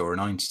 82 or a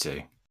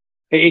 92?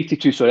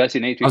 82, sorry, that's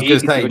an 82. I was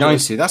going to say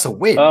 92, that's a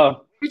win. I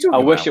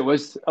wish it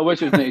was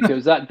 92. It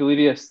was that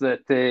delirious that,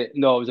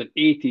 no, it was an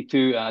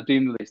 82, and I don't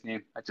even know his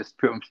name. I just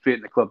put him straight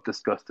in the club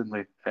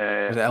disgustingly.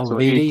 Was it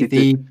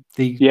LVD?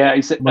 Yeah,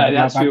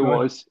 that's who it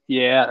was.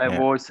 Yeah, it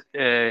was.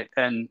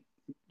 And,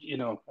 you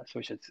know, I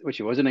wish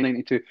it was in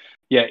 92.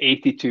 Yeah,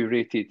 82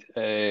 rated.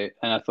 And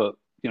I thought,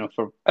 you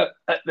know,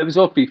 it was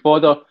all free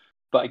fodder,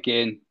 but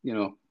again, you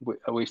know,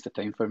 a waste of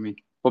time for me.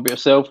 What about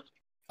yourself?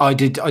 I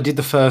did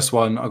the first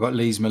one. I got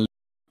Leesman,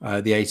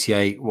 the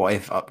 88 What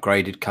If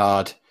upgraded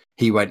card.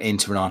 He went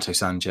into Renato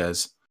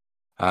Sanchez.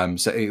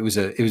 So it was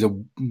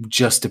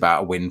just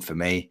about a win for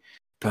me.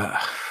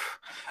 But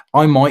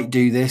I might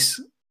do this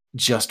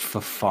just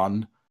for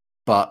fun.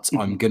 But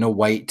I'm going to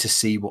wait to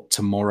see what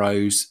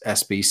tomorrow's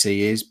SBC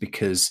is,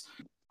 because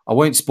I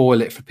won't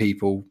spoil it for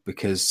people,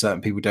 because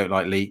certain people don't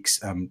like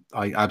leaks.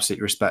 I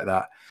absolutely respect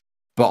that.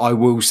 But I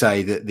will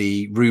say that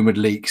the rumoured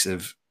leaks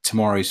of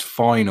tomorrow's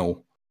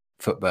final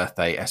Foot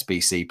Birthday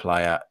SBC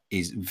player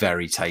is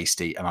very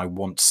tasty, and I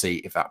want to see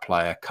if that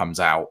player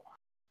comes out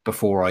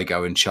before I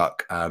go and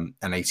chuck an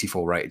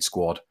 84 rated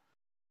squad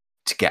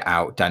to get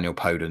out Daniel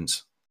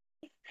Podence.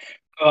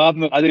 I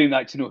don't even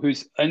actually know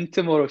who's in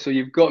tomorrow, so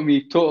you've got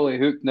me totally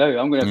hooked now.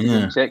 I'm going to have to go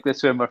and check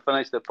this when we're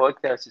finished the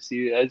podcast to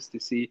see who it is, to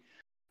see.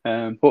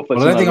 Hopefully,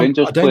 well, I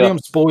don't think I'm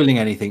spoiling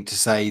anything to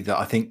say that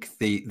I think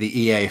the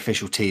EA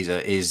official teaser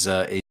is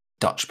a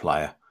Dutch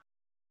player.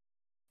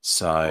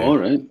 So, all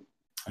right.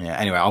 Yeah.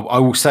 Anyway, I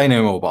will say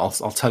no more,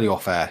 but I'll tell you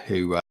off air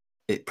who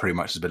it pretty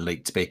much has been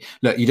leaked to be.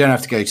 Look, you don't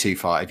have to go too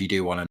far if you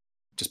do want to.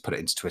 Just put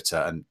it into Twitter,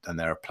 and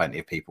there are plenty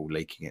of people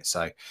leaking it.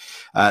 So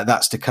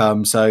that's to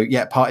come. So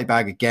yeah, party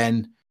bag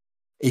again.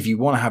 If you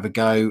want to have a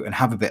go and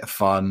have a bit of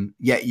fun,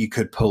 yeah, you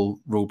could pull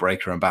Rule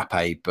Breaker and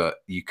Mbappe, but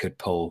you could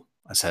pull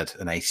I said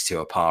an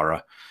 82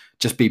 Apara.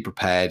 Just be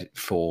prepared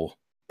for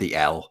the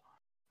L.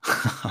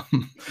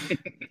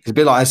 It's a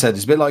bit like I said,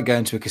 it's a bit like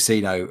going to a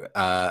casino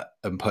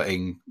and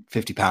putting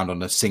 £50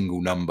 on a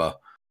single number.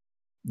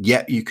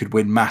 Yep, you could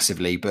win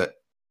massively, but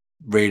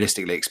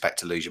realistically expect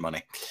to lose your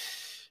money.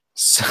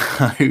 So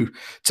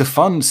to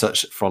fund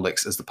such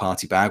frolics as the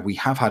party bag, we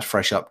have had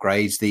fresh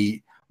upgrades.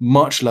 The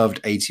much loved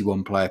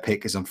 81 player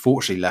pick has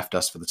unfortunately left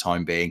us for the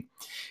time being.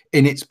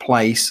 In its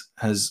place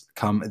has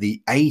come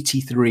the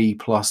 83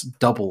 plus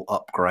double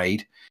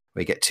upgrade.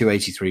 We get 2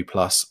 83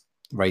 plus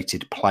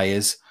rated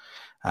players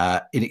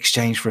in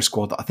exchange for a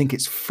squad that I think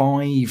it's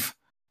 5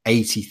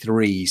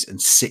 83s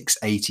and 6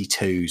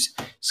 82s.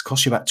 It's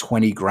cost you about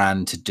 20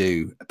 grand to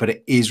do, but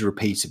it is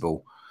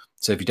repeatable.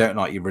 So if you don't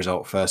like your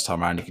result first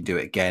time around, you can do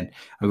it again. And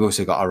we've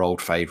also got our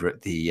old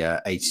favourite, the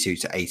 82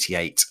 to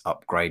 88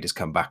 upgrade has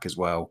come back as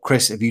well.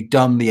 Chris, have you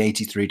done the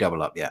 83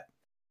 double up yet?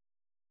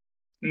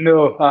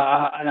 No,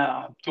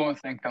 I don't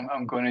think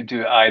I'm going to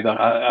do it either.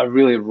 I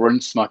really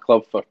rinse my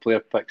club for player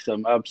picks.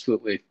 I'm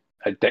absolutely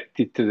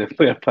addicted to the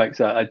player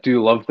picks. I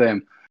do love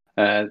them.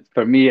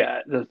 For me,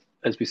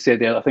 as we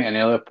said earlier, I think in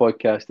an earlier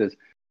podcast,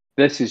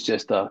 this is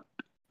just a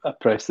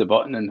press the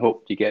button and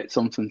hope you get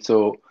something.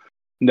 So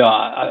no,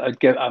 I'm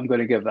going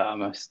to give that a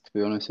miss, to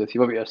be honest with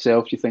you. What about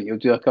yourself? Do you think you'll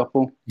do a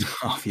couple?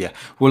 Oh, yeah.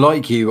 Well,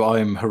 like you,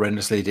 I'm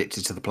horrendously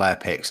addicted to the player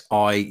picks.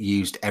 I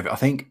used I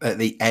think at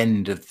the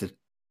end of the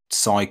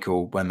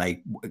cycle when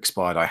they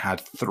expired, I had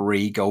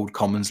 3 gold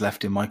commons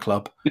left in my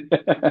club.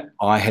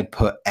 I had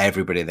put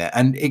everybody there.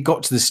 And it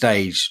got to the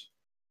stage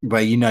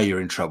where you know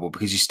you're in trouble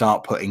because you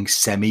start putting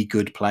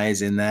semi-good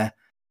players in there.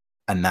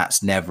 And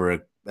that's never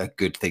a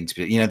good thing to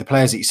be. You know, the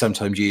players that you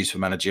sometimes use for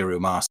managerial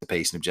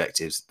masterpiece and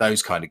objectives,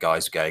 those kind of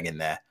guys were going in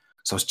there.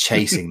 So I was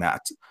chasing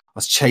that. I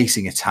was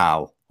chasing a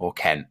Tal or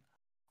Kent.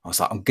 I was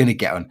like, I'm going to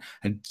get one.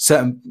 And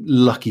certain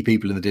lucky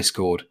people in the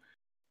Discord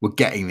were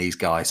getting these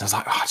guys. I was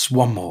like, oh, just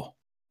one more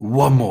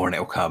and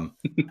it'll come.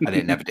 And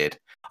it never did.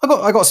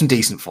 I got some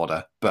decent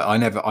fodder, but I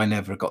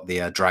never got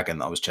the dragon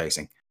that I was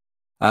chasing.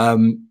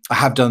 I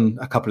have done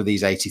a couple of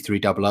these 83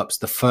 double ups.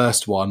 The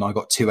first one, I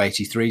got 2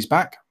 83s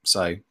back.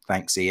 So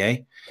thanks,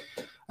 EA.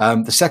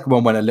 The second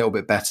one went a little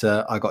bit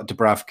better. I got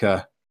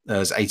Dubravka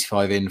as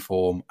 85 in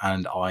form,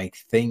 and I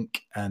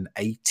think an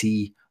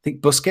 80, I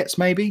think Busquets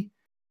maybe.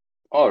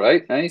 All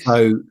right, nice.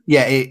 So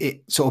yeah,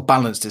 it sort of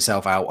balanced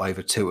itself out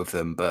over 2 of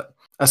them. But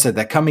as I said,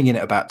 they're coming in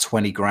at about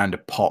 20 grand a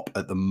pop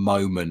at the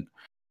moment.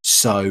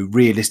 So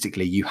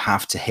realistically, you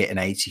have to hit an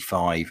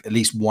 85, at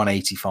least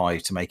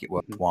 185 to make it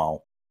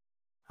worthwhile.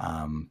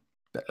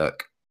 But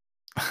look,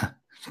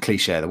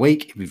 cliche of the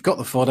week. If you've got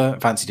the fodder,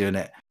 fancy doing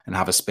it and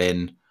have a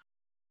spin,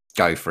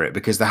 go for it,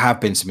 because there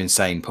have been some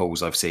insane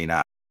pulls I've seen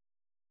at.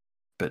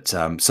 But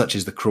such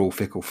is the cruel,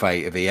 fickle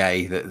fate of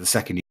EA that the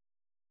second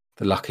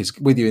the luck is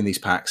with you in these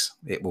packs,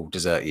 it will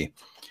desert you.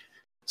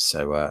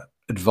 So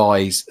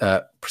advise,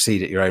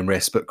 proceed at your own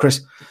risk. But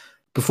Chris,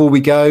 before we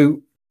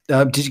go,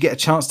 did you get a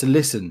chance to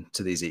listen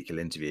to the Ezekiel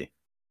interview?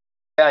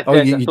 Yeah, I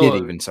did. You did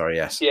even, sorry,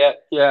 yes. Yeah,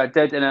 I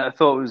did. And I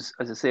thought it was,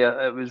 as I say,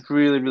 it was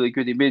really, really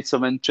good. He made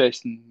some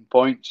interesting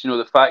points. You know,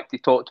 the fact he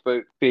talked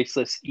about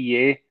faceless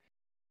EA,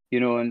 you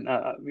know, and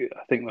I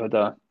think we had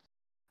an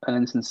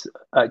instance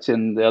actually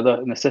in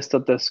the sister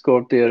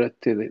Discord there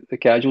to the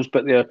casuals,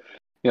 but the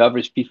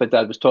average FIFA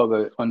dad was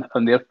talking about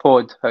on their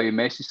pod how he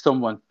messaged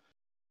someone,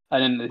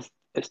 and then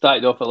it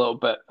started off a little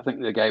bit. I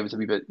think the guy was a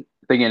wee bit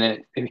thinking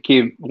it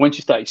became, once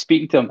you started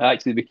speaking to him, it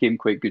actually became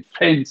quite good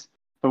friends,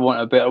 for want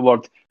of a better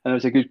word, and there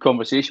was a good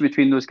conversation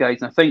between those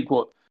guys. And I think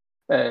what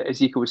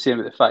Ezekiel was saying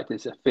about the fact that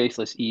it's a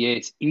faceless EA,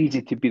 it's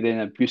easy to be then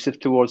abusive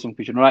towards them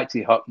because you're not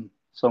actually hurting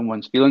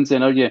someone's feelings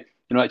then, are you?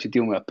 You're not actually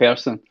dealing with a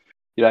person.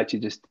 You're actually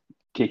just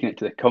taking it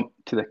to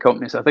the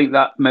company. So I think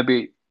that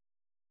maybe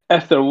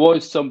if there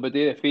was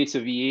somebody, the face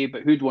of EA,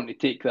 but who'd want to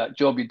take that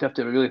job, you'd have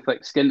to have a really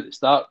thick skin at the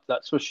start,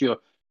 that's for sure,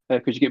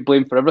 because you get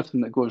blamed for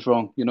everything that goes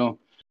wrong. You know,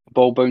 a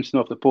ball bouncing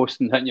off the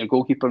post and hitting your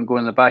goalkeeper and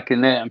going in the back of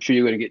the net. I'm sure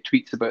you're going to get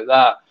tweets about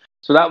that.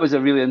 So that was a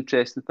really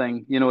interesting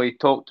thing. You know, he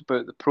talked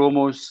about the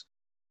promos,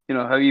 you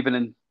know, how even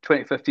in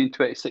 2015,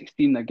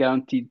 2016, the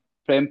guaranteed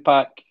Prem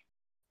pack,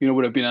 you know,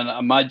 would have been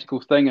a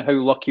magical thing, and how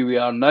lucky we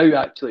are now,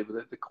 actually,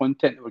 with the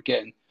content that we're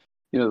getting.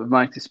 You know, we've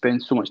managed to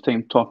spend so much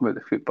time talking about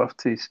the foot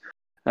birthdays.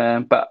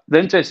 But the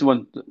interesting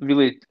one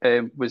really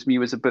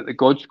was about the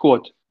God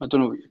Squad. I don't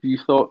know if you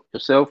thought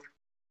yourself.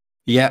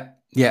 Yeah,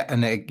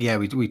 and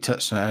we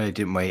touched on it earlier,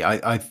 didn't we?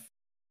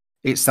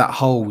 It's that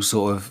whole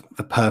sort of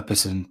the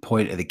purpose and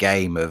point of the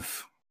game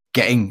of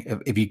getting,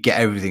 if you get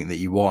everything that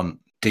you want,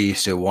 do you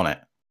still want it?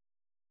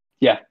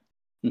 Yeah.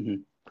 Mm-hmm.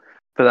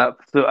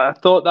 So I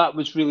thought that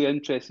was really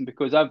interesting,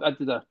 because I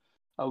did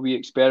a wee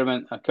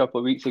experiment a couple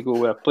of weeks ago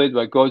where I played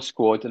with a God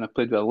Squad and I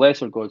played with a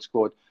lesser God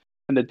Squad,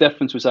 and the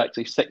difference was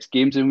actually 6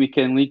 games in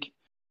Weekend League.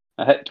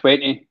 I hit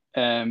 20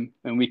 in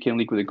Weekend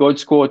League with the God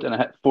Squad, and I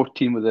hit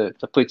 14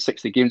 I played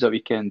 60 games that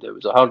weekend. It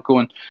was a hard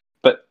going,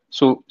 but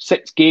so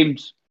 6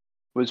 games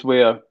was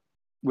where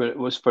it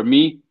was for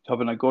me,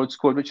 having a God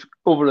Squad, which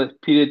over the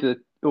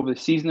period over the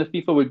season of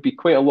FIFA would be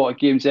quite a lot of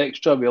games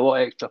extra, be a lot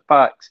of extra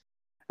packs.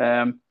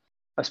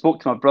 I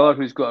spoke to my brother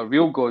who's got a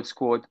real God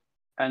squad,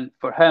 and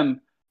for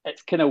him,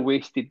 it's kind of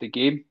wasted the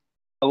game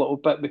a little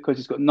bit because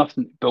he's got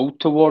nothing to build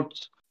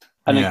towards.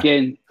 And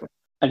again,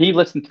 and he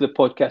listened to the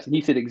podcast and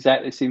he said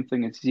exactly the same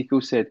thing as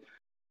Ezekiel said.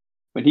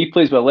 When he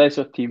plays with a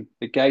lesser team,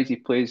 the guys he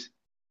plays,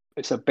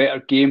 it's a better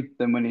game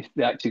than when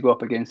they actually go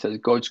up against his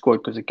God squad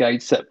because the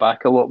guys sit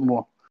back a lot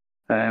more.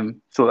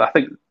 So I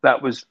think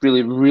that was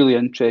really, really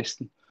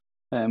interesting.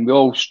 We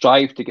all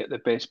strive to get the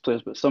best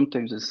players, but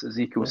sometimes, as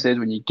Ezekiel said,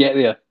 when you get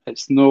there,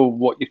 it's not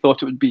what you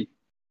thought it would be.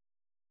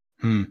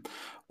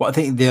 Well, I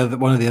think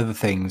one of the other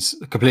things,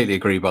 I completely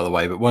agree, by the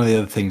way, but one of the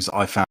other things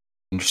I found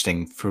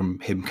interesting from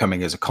him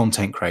coming as a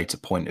content creator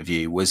point of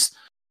view was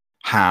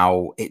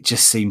how it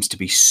just seems to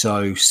be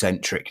so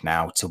centric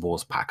now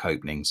towards pack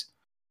openings.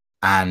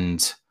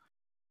 And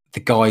the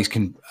guys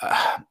can,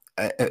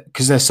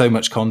 because there's so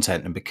much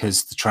content and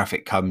because the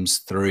traffic comes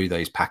through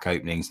those pack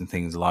openings and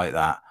things like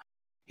that,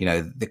 you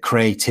know, the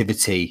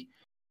creativity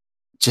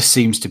just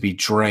seems to be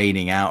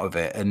draining out of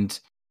it. And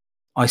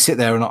I sit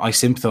there and I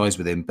sympathize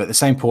with him. But at the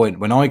same point,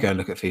 when I go and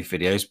look at FIFA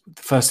videos,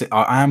 the first thing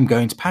I am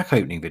going to pack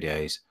opening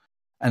videos.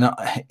 And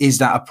is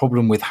that a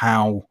problem with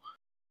how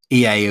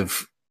EA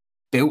have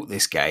built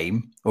this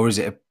game, or is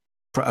it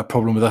a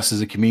problem with us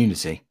as a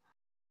community?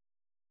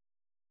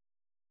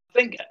 I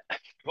think I've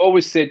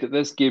always said that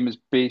this game is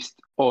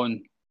based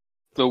on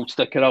the old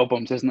sticker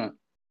albums, isn't it?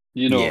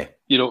 You know,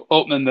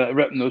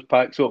 ripping those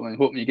packs open and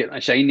hoping you get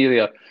a shiny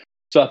there.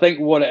 So I think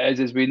what it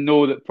is we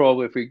know that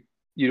probably if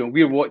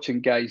we're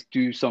watching guys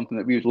do something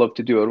that we would love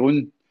to do our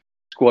own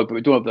squad, but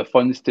we don't have the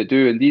funds to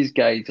do. And these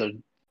guys are,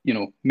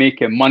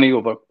 making money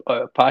over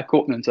pack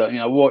openings. I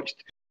mean, I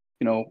watched,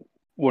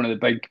 one of the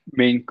big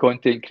main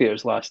content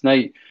creators last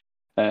night,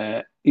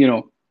 and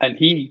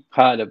he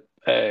had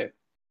about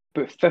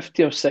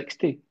 50 or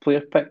 60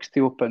 player picks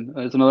to open.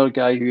 There's another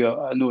guy who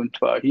I know on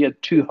Twitter, he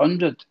had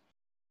 200.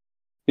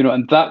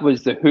 And that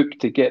was the hook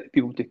to get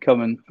people to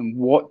come and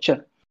watch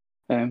it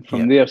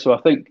from there. So I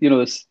think,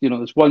 there's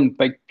one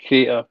big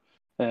creator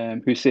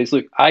who says,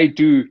 look, I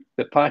do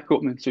the pack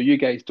opening so you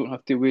guys don't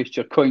have to waste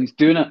your coins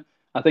doing it.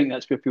 I think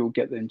that's where people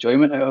get the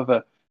enjoyment out of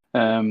it.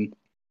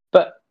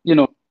 But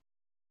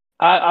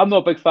I'm not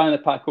a big fan of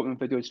the pack opening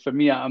videos. For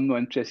me, I'm not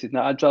interested in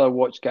that. I'd rather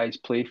watch guys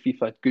play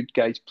FIFA, good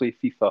guys play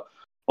FIFA.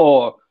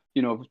 Or,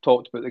 we've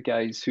talked about the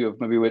guys who have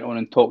maybe went on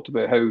and talked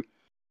about how,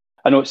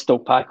 I know it's still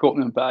pack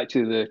opening, but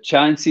actually the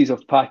chances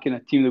of packing a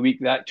team of the week,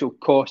 the actual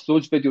cost,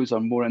 those videos are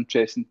more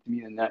interesting to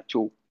me than the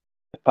actual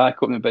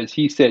pack opening. But as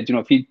he said,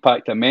 if he'd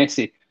packed a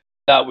Messi,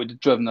 that would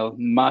have driven a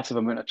massive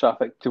amount of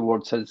traffic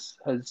towards his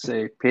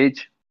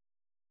page.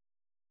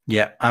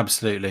 Yeah,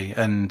 absolutely.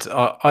 And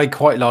I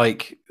quite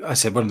like, I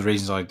said, one of the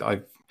reasons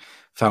I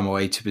found my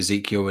way to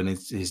Ezekiel and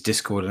his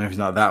Discord and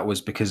everything like that was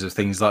because of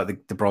things like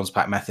the bronze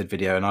pack method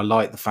video. And I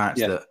like the fact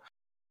that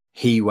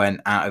he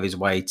went out of his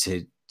way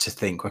to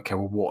think, okay,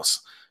 well,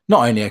 what's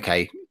not only,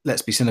 okay,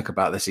 let's be cynical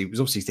about this. He was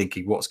obviously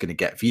thinking what's going to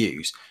get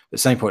views. But at the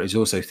same point, he's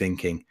also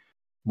thinking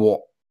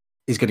what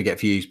is going to get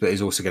views, but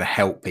is also going to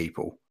help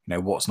people,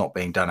 what's not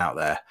being done out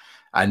there.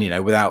 And,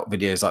 without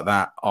videos like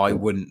that, I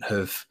wouldn't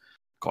have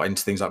got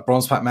into things like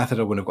bronze pack method.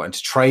 I wouldn't have got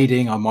into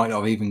trading. I might not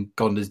have even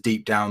gone as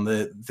deep down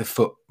the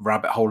foot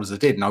rabbit hole as I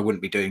did. And I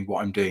wouldn't be doing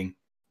what I'm doing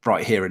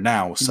right here and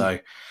now. So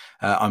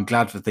I'm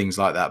glad for things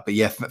like that. But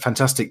yeah,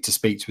 fantastic to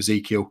speak to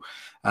Ezekiel.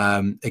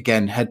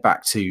 Again, head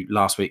back to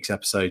last week's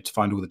episode to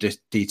find all the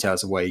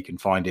details of where you can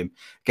find him.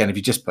 Again, if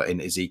you just put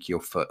in Ezekiel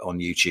Foot on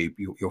YouTube,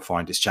 you'll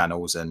find his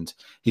channels, and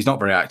he's not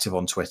very active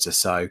on Twitter,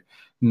 so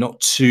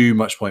not too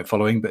much point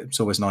following, but it's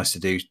always nice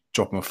to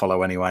drop him a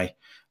follow anyway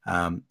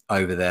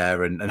over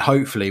there, and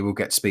hopefully we'll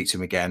get to speak to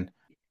him again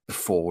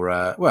before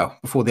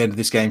the end of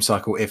this game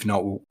cycle. If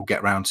not, we'll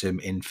get round to him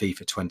in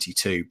FIFA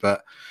 22.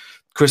 But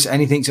Chris,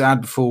 anything to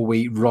add before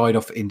we ride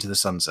off into the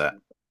sunset?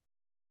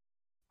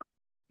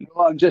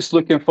 No, I'm just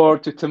looking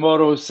forward to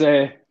tomorrow's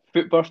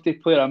Foot birthday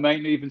player. I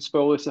might not even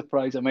spoil the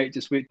surprise. I might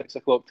just wait 6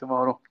 o'clock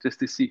tomorrow just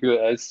to see who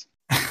it is.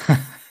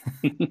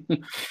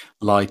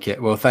 Like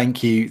it. Well,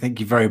 thank you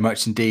very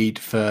much indeed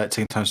for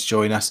taking time to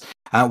join us.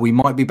 We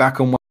might be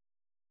back on.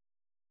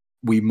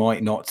 We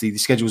might not. The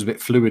schedule is a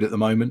bit fluid at the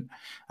moment,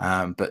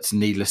 but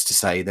needless to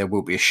say, there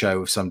will be a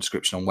show of some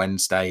description on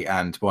Wednesday,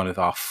 and one of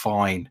our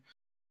fine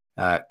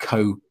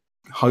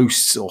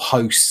co-hosts or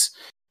hosts,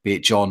 be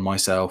it John,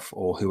 myself,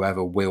 or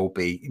whoever, will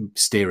be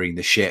steering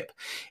the ship.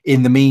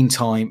 In the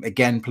meantime,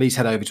 again, please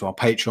head over to our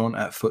Patreon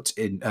at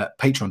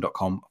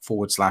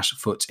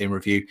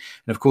patreon.com/footinreview.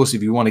 And of course,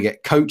 if you want to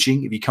get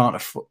coaching, if you can't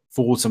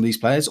afford some of these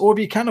players, or if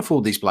you can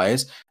afford these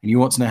players and you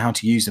want to know how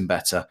to use them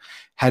better,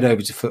 head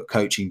over to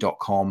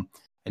footcoaching.com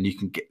and you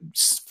can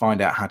find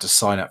out how to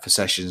sign up for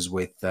sessions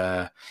with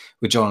John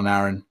and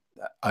Aaron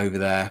over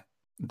there.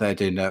 They're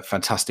doing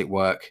fantastic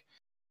work,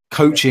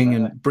 coaching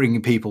and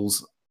bringing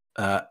people's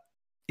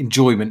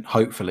enjoyment,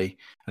 hopefully,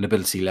 and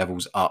ability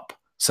levels up.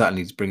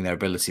 Certainly to bring their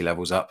ability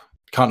levels up.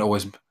 Can't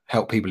always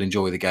help people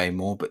enjoy the game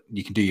more, but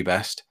you can do your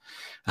best.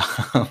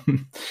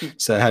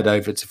 So head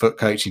over to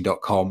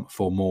footcoaching.com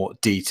for more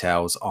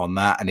details on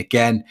that. And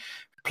again,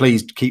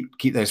 please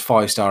keep those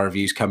 5-star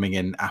reviews coming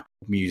in Apple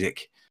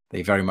Music.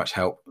 They very much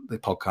help the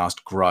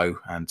podcast grow,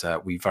 and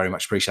we very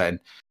much appreciate it. And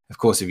of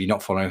course, if you're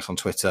not following us on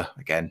Twitter,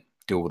 again,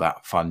 do all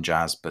that fun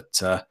jazz.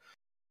 But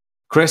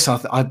Chris,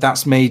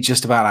 that's me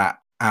just about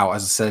out.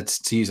 As I said,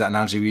 to use that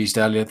analogy we used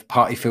earlier, the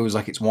party feels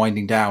like it's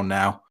winding down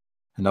now,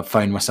 and I've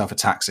phoned myself a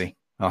taxi.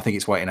 I think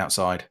it's waiting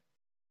outside.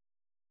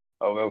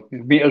 Oh, well,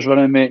 your meter's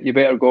running, mate. You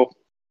better go.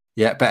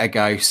 Yeah, better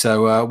go.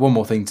 So one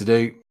more thing to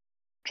do.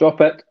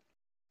 Drop it.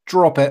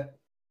 Drop it.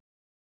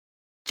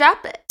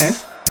 Drop it.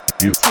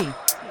 You. T.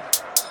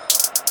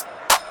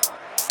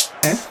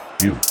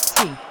 You.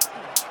 T.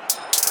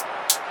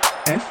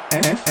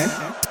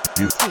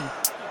 You. T.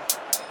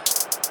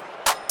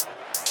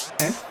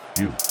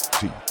 You.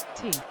 T.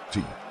 T.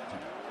 T.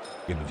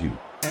 Interview.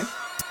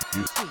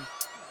 You. T.